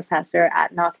to my professor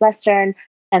at Northwestern,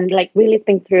 and like really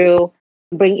think through,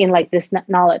 bring in like this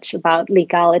knowledge about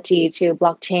legality to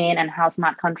blockchain and how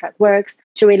smart contract works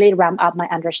to really ramp up my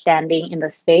understanding in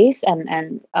the space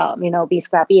and be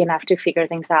scrappy enough to figure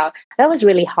things out. That was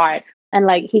really hard. And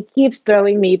like he keeps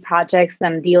throwing me projects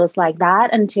and deals like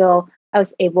that until I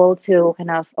was able to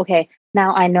kind of, okay,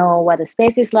 now I know what the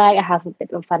space is like. I have a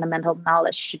bit of fundamental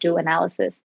knowledge to do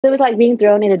analysis. So it was like being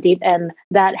thrown in the deep end.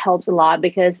 That helps a lot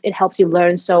because it helps you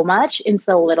learn so much in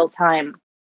so little time.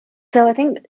 So I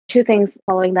think two things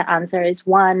following that answer is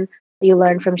one, you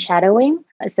learn from shadowing,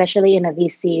 especially in a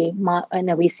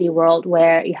VC world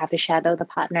where you have to shadow the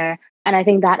partner. And I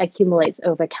think that accumulates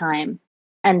over time.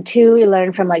 And two, you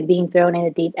learn from like being thrown in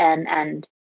the deep end and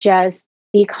just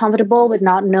be comfortable with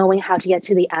not knowing how to get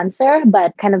to the answer,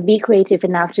 but kind of be creative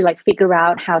enough to like figure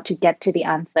out how to get to the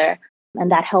answer. And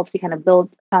that helps you kind of build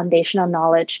foundational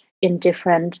knowledge in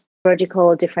different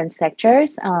different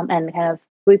sectors, and kind of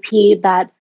repeat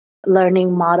that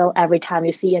learning model every time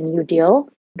you see a new deal.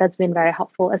 That's been very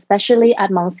helpful, especially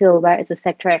at Monks Hill, where it's a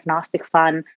sector agnostic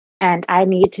fund. And I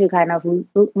need to kind of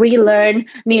relearn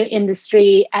new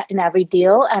industry in every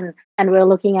deal. And we're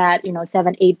looking at,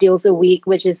 7-8 deals a week,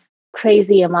 which is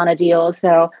crazy amount of deals.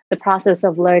 So the process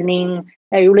of learning,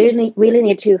 I really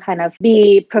need to kind of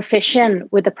be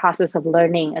proficient with the process of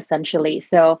learning, essentially.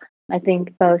 So I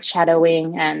think both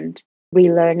shadowing and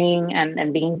relearning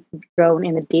and being thrown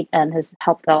in the deep end has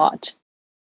helped a lot.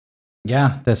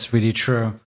 Yeah, that's really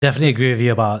true. Definitely agree with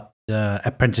you about the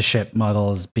apprenticeship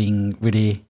models being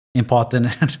really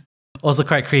important and also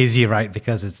quite crazy, right?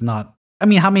 Because it's not,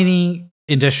 how many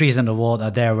industries in the world are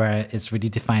there where it's really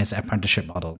defined as an apprenticeship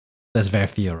model? There's very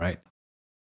few, right?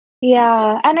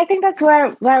 Yeah, and I think that's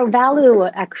where value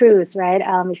accrues, right?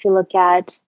 If you look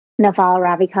at Naval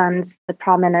Ravikant, the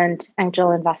prominent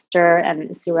angel investor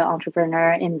and serial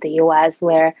entrepreneur in the US,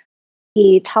 where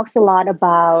he talks a lot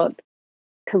about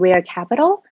career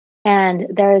capital, and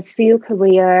there's few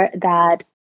career that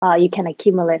you can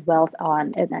accumulate wealth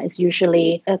on, and that is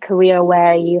usually a career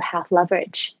where you have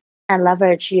leverage. And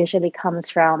leverage usually comes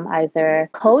from either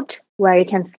code, where you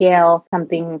can scale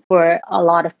something for a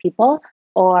lot of people,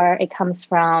 or it comes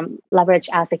from leverage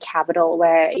as a capital,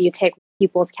 where you take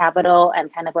people's capital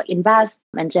and kind of like invest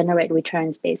and generate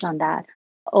returns based on that,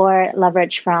 or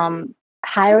leverage from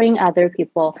hiring other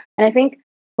people. And I think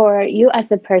for you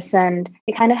as a person,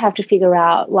 you kind of have to figure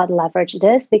out what leverage it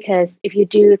is, because if you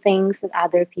do things that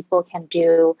other people can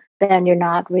do, then you're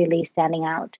not really standing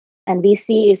out. And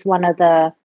VC is one of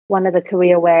the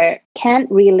career where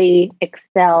can't really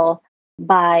excel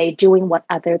by doing what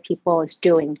other people is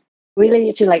doing. Really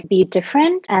need to like be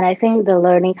different. And I think the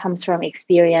learning comes from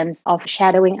experience of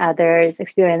shadowing others,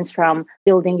 experience from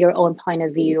building your own point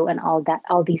of view and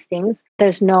all these things.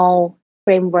 There's no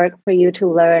framework for you to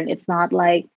learn. It's not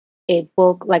like a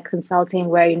book like consulting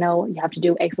where you have to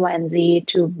do X, Y, and Z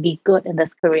to be good in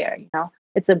this career.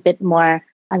 It's a bit more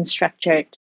unstructured.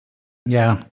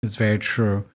 Yeah, it's very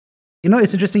true.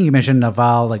 It's interesting you mentioned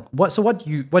Naval. Like, what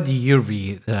do you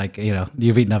read? Like, do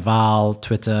you read Naval,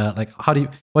 Twitter? Like, what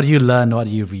do you learn? What do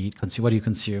you read? What do you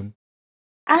consume?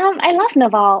 I love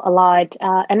Naval a lot,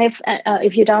 and if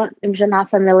you're not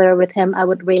familiar with him, I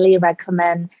would really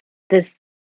recommend this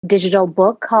digital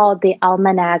book called The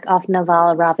Almanac of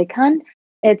Naval Ravikant.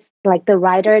 It's like the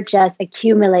writer just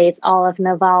accumulates all of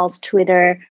Naval's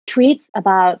Twitter tweets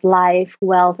about life,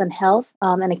 wealth, and health,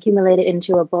 and accumulate it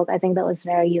into a book. I think that was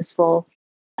very useful.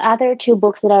 Other two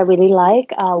books that I really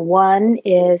like, one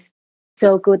is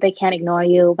So Good They Can't Ignore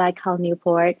You by Cal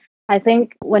Newport. I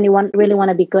think when you really want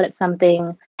to be good at something,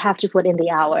 you have to put in the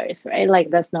hours, right?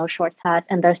 Like there's no shortcut,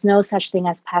 and there's no such thing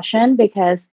as passion,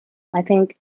 because I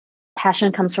think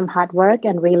passion comes from hard work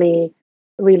and really,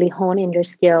 really hone in your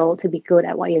skill to be good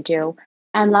at what you do.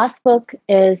 And last book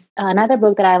is another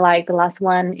book that I like. The last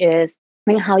one is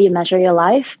How You Measure Your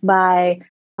Life by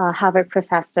Harvard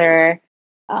professor.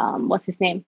 What's his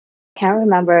name? Can't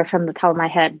remember from the top of my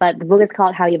head, but the book is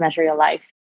called How You Measure Your Life.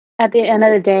 At the end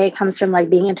of the day, it comes from like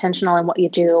being intentional in what you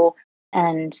do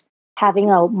and having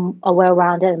a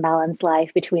well-rounded and balanced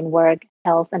life between work,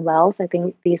 health, and wealth. I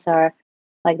think these are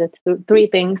like the three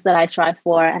things that I strive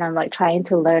for, and I'm like trying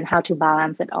to learn how to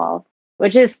balance it all,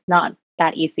 which is not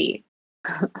that easy.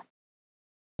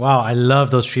 Wow, I love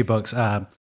those three books. I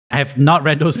have not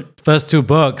read those first two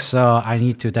books, so I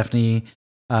need to definitely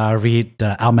read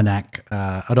the Almanac,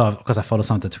 although of course I follow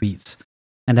some of the tweets.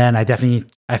 And then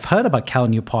I've heard about Cal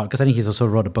Newport, because I think he's also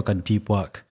wrote a book on deep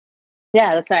work.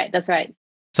 Yeah, that's right.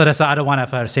 So that's the other one I've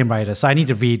heard, same writer. So I need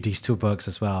to read these two books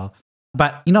as well.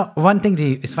 But one thing,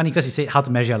 it's funny because you say How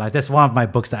to Measure Your Life. That's one of my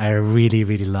books that I really,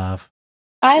 really love.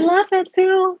 I love it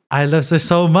too. I love it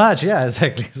so much. Yeah,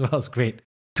 exactly. As well, it's great.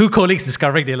 Two colleagues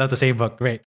discovering they love the same book.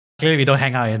 Great. Clearly, we don't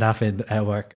hang out enough at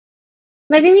work.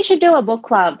 Maybe we should do a book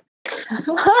club.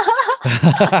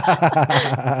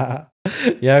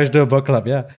 Yeah, we should do a book club.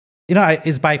 Yeah.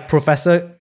 It's by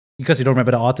Professor, because you don't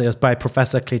remember the author, it's by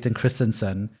Professor Clayton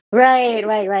Christensen. Right.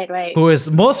 Who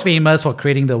is most famous for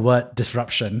creating the word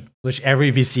disruption, which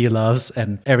every VC loves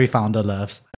and every founder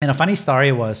loves. And a funny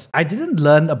story was, I didn't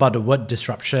learn about the word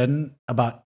disruption,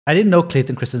 I didn't know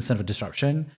Clayton Christensen for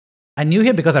disruption. I knew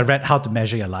him because I read How to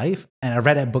Measure Your Life, and I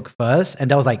read that book first, and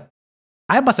that was like,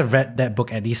 I must have read that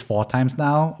book at least 4 times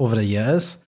now over the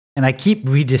years, and I keep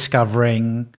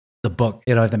rediscovering the book,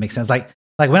 if that makes sense. Like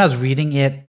when I was reading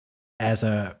it as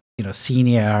a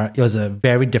senior, it was a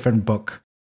very different book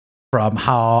from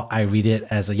how I read it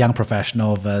as a young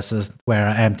professional versus where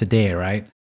I am today, right?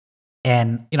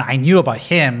 And I knew about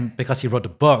him because he wrote the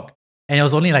book, and it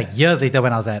was only like years later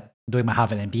when I was doing my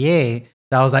Harvard MBA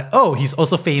that I was like, oh, he's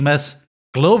also famous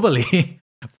globally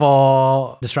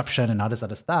for disruption and all this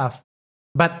other stuff.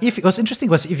 But if it was interesting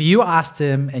was if you asked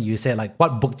him and you said like,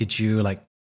 what book did you like?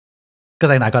 Because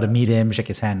I got to meet him, shake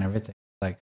his hand and everything.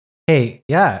 Like, hey,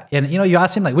 yeah. And you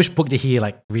asked him like, which book did he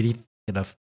like really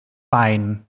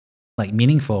find like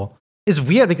meaningful? It's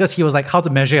weird because he was like, How to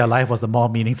Measure Your Life was the more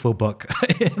meaningful book,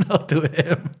 to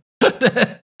him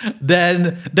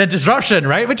than disruption,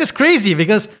 right? Which is crazy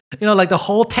because like the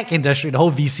whole tech industry, the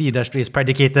whole VC industry is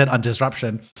predicated on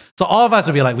disruption. So all of us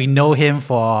would be like, we know him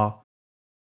for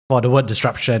the word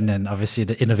disruption and obviously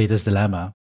the innovator's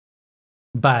dilemma,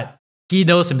 but he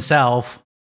knows himself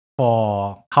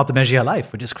for How to Measure Your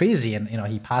Life, which is crazy. And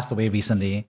he passed away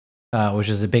recently, which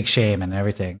is a big shame and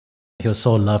everything. He was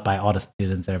so loved by all the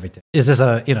students and everything. It's just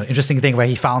a interesting thing where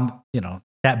he found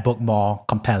that book more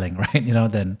compelling, right?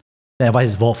 Than what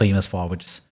he's world famous for, which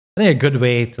is I think a good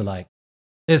way to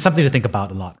it's something to think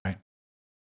about a lot, right?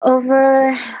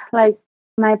 Over like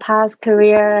my past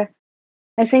career,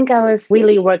 I think I was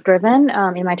really work driven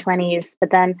in my 20s.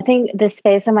 But then I think this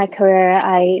phase of my career,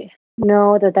 I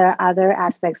know that there are other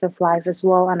aspects of life as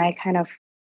well. And I kind of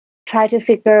try to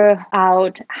figure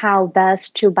out how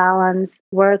best to balance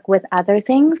work with other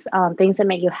things, things that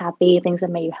make you happy, things that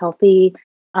make you healthy,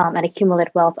 and accumulate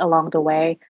wealth along the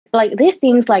way. Like these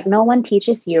things, like no one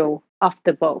teaches you off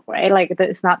the book, right? Like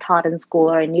it's not taught in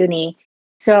school or in uni.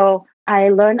 So I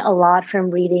learned a lot from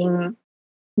reading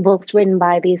books written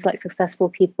by these like successful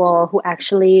people who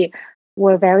actually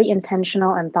were very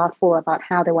intentional and thoughtful about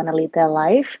how they want to lead their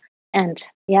life. And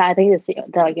yeah, I think it's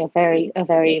like a very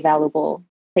valuable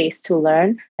place to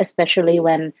learn, especially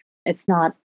when it's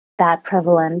not that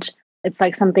prevalent. It's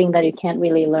like something that you can't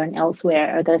really learn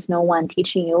elsewhere, or there's no one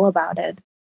teaching you about it.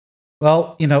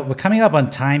 Well, we're coming up on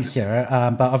time here,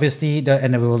 but obviously,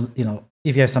 and we'll,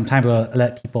 if you have some time, we'll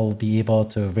let people be able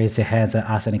to raise their hands and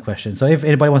ask any questions. So if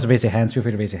anybody wants to raise their hands, feel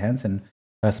free to raise your hands and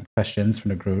ask some questions from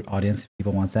the group audience if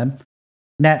people want them.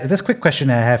 Nat, this quick question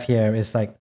I have here is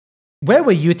like, where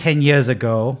were you 10 years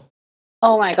ago?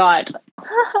 Oh my God.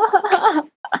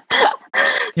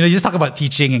 You just talk about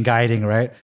teaching and guiding,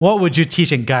 right? What would you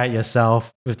teach and guide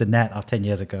yourself with the Nat of 10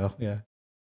 years ago? Yeah.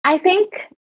 I think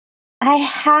I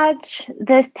had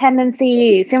this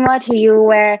tendency similar to you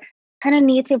where kind of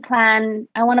need to plan.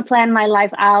 I want to plan my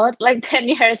life out like 10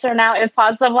 years from now, if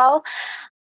possible.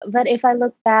 But if I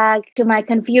look back to my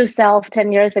confused self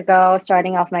 10 years ago,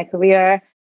 starting off my career,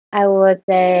 I would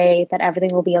say that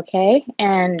everything will be okay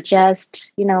and just,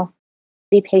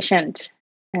 be patient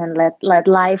and let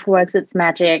life works its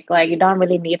magic. Like you don't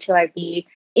really need to like be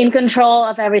in control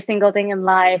of every single thing in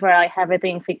life or like have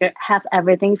everything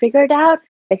figured out,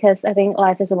 because I think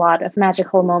life is a lot of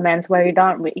magical moments where you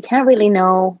can't really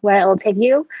know where it'll take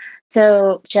you.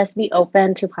 So just be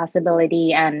open to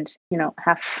possibility and,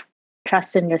 have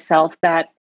trust in yourself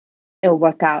that it'll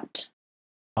work out.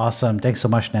 Awesome. Thanks so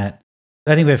much, Nat.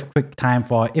 I think we have quick time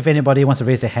for if anybody wants to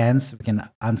raise their hands, we can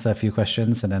answer a few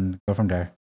questions and then go from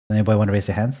there. Anybody want to raise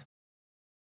their hands?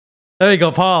 There you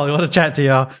go, Paul. You want to chat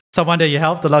to someone that you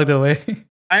helped along the way?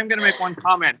 I'm going to make one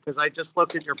comment because I just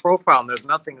looked at your profile and there's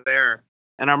nothing there.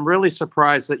 And I'm really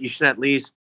surprised that you should at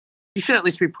least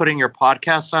be putting your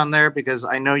podcast on there, because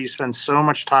I know you spend so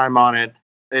much time on it.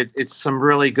 It's some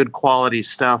really good quality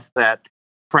stuff that,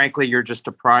 frankly, you're just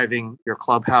depriving your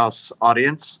Clubhouse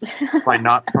audience by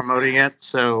not promoting it.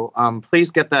 So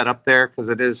please get that up there, because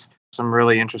it is some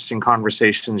really interesting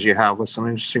conversations you have with some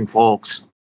interesting folks.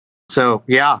 So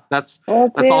yeah, that's all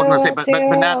I'm going to say. But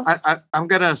Nat, I'm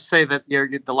going to say that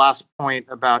the last point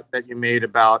that you made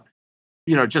about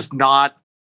just not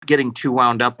getting too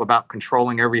wound up about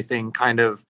controlling everything, kind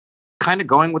of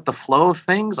going with the flow of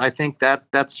things. I think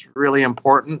that's really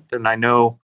important. And I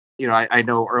know I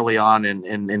know early on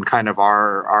in kind of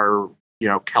our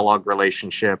Kellogg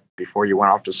relationship before you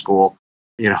went off to school,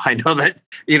 I know that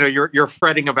you're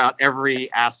fretting about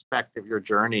every aspect of your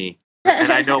journey.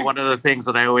 And I know one of the things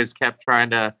that I always kept trying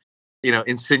to,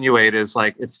 insinuate is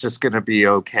like, it's just going to be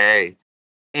okay.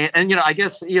 And I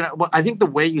guess, I think the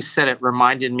way you said it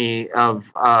reminded me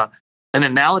of an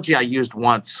analogy I used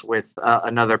once with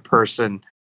another person,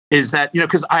 is that,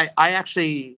 because I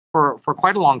actually, for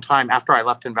quite a long time after I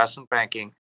left investment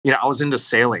banking, I was into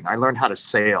sailing. I learned how to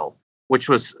sail, which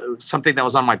was something that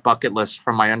was on my bucket list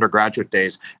from my undergraduate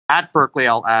days at Berkeley,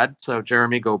 I'll add. So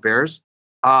Jeremy, go Bears.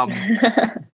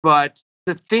 But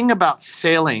the thing about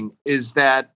sailing is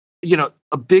that,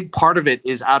 a big part of it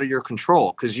is out of your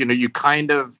control, because, you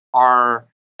kind of are,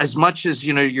 as much as,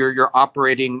 you're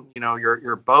operating,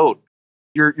 your boat,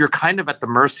 you're kind of at the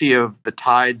mercy of the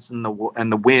tides and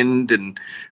the wind. And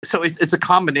so it's a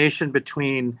combination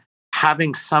between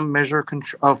having some measure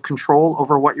of control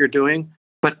over what you're doing,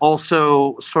 but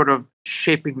also sort of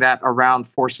shaping that around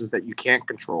forces that you can't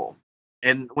control.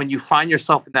 And when you find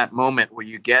yourself in that moment where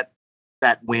you get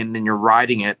that wind and you're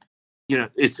riding it,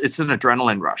 it's an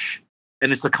adrenaline rush.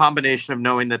 And it's a combination of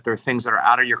knowing that there are things that are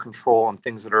out of your control and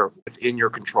things that are within your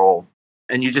control.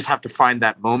 And you just have to find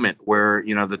that moment where,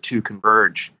 the two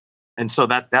converge. And so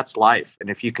that's life. And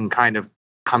if you can kind of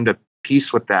come to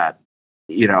peace with that,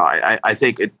 I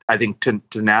think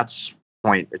to Nat's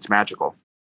point, it's magical.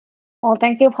 Well,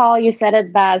 thank you, Paul. You said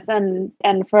it best. And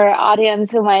for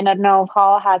audience who might not know,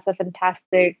 Paul has a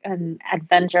fantastic and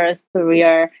adventurous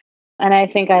career. And I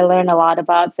think I learned a lot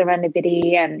about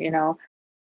serendipity and,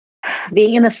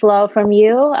 being in the flow from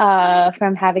you,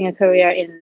 from having a career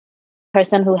in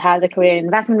person who has a career in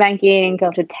investment banking, go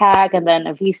to tech, and then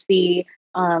a VC.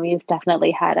 You've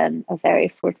definitely had a very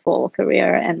fruitful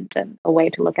career and a way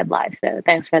to look at life. So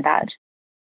thanks for that.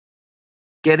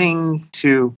 Getting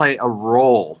to play a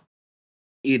role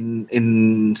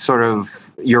in sort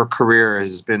of your career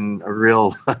has been a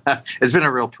real it's been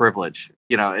a real privilege.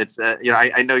 It's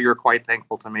I know you're quite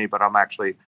thankful to me, but I'm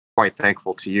actually quite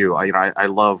thankful to you. I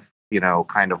love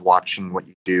kind of watching what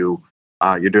you do.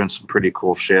 You're doing some pretty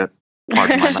cool shit.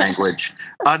 Pardon my language.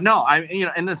 No,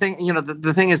 and the thing,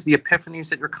 the thing is the epiphanies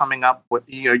that you're coming up with.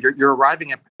 You're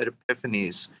arriving at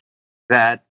epiphanies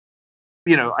that,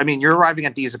 you're arriving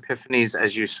at these epiphanies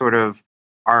as you sort of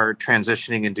are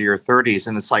transitioning into your 30s,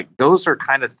 and it's like those are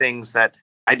kind of things that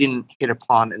I didn't hit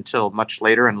upon until much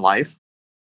later in life.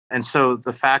 And so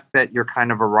the fact that you're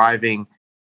kind of arriving,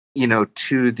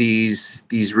 to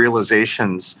these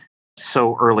realizations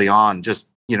so early on, just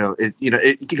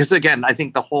because again, I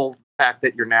think the whole fact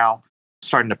that you're now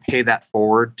starting to pay that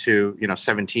forward to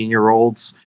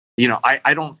 17-year-olds,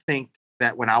 I don't think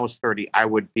that when I was 30 I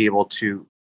would be able to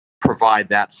provide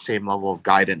that same level of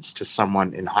guidance to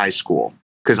someone in high school,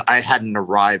 because I hadn't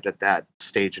arrived at that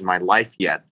stage in my life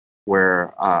yet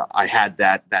where I had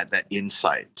that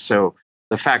insight. So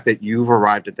the fact that you've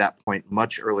arrived at that point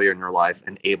much earlier in your life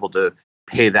and able to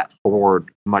pay that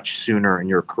forward much sooner in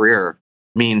your career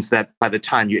means that by the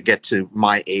time you get to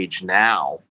my age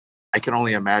now, I can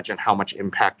only imagine how much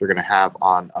impact you're going to have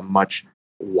on a much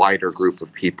wider group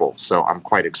of people. So I'm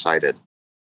quite excited.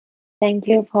 Thank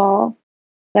you, Paul.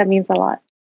 That means a lot.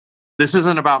 This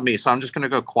isn't about me, so I'm just going to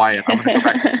go quiet. I'm going to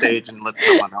go back to stage and let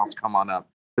someone else come on up.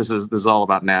 This is all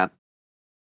about Nat.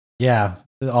 Yeah,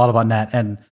 all about Nat.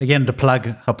 And again, to plug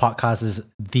her podcast is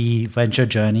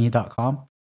theventurejourney.com.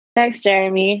 Thanks,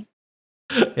 Jeremy.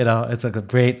 It's like a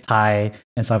great Thai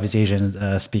and Southeast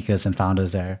Asian speakers and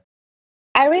founders there.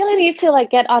 I really need to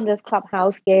get on this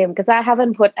Clubhouse game because I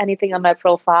haven't put anything on my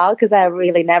profile because I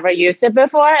really never used it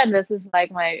before, and this is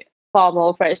my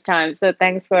formal first time. So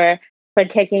thanks for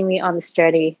taking me on this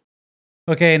journey.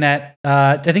 Okay, Nat.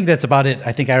 I think that's about it.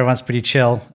 I think everyone's pretty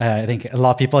chill. I think a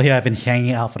lot of people here have been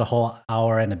hanging out for the whole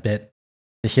hour and a bit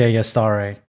to hear your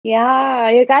story. Yeah,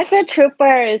 you guys are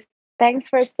troopers. Thanks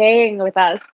for staying with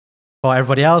us. For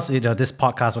everybody else, this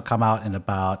podcast will come out in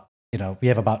about, we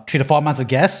have about 3 to 4 months of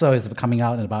guests, so it's coming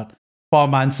out in about 4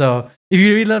 months. So if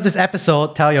you really love this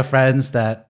episode, tell your friends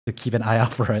that to keep an eye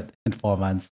out for it in 4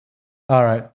 months. All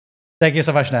right. Thank you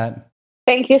so much, Nat.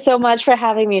 Thank you so much for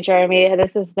having me, Jeremy.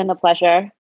 This has been a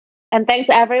pleasure. And thanks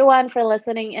everyone for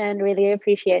listening and really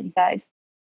appreciate you guys.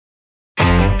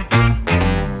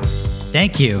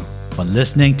 Thank you for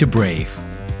listening to Brave.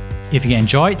 If you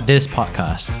enjoyed this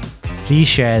podcast, please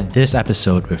share this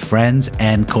episode with friends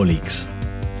and colleagues.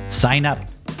 Sign up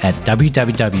at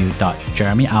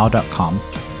www.jeremyau.com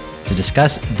to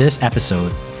discuss this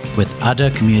episode with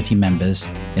other community members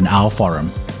in our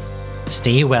forum.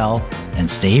 Stay well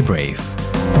and stay brave.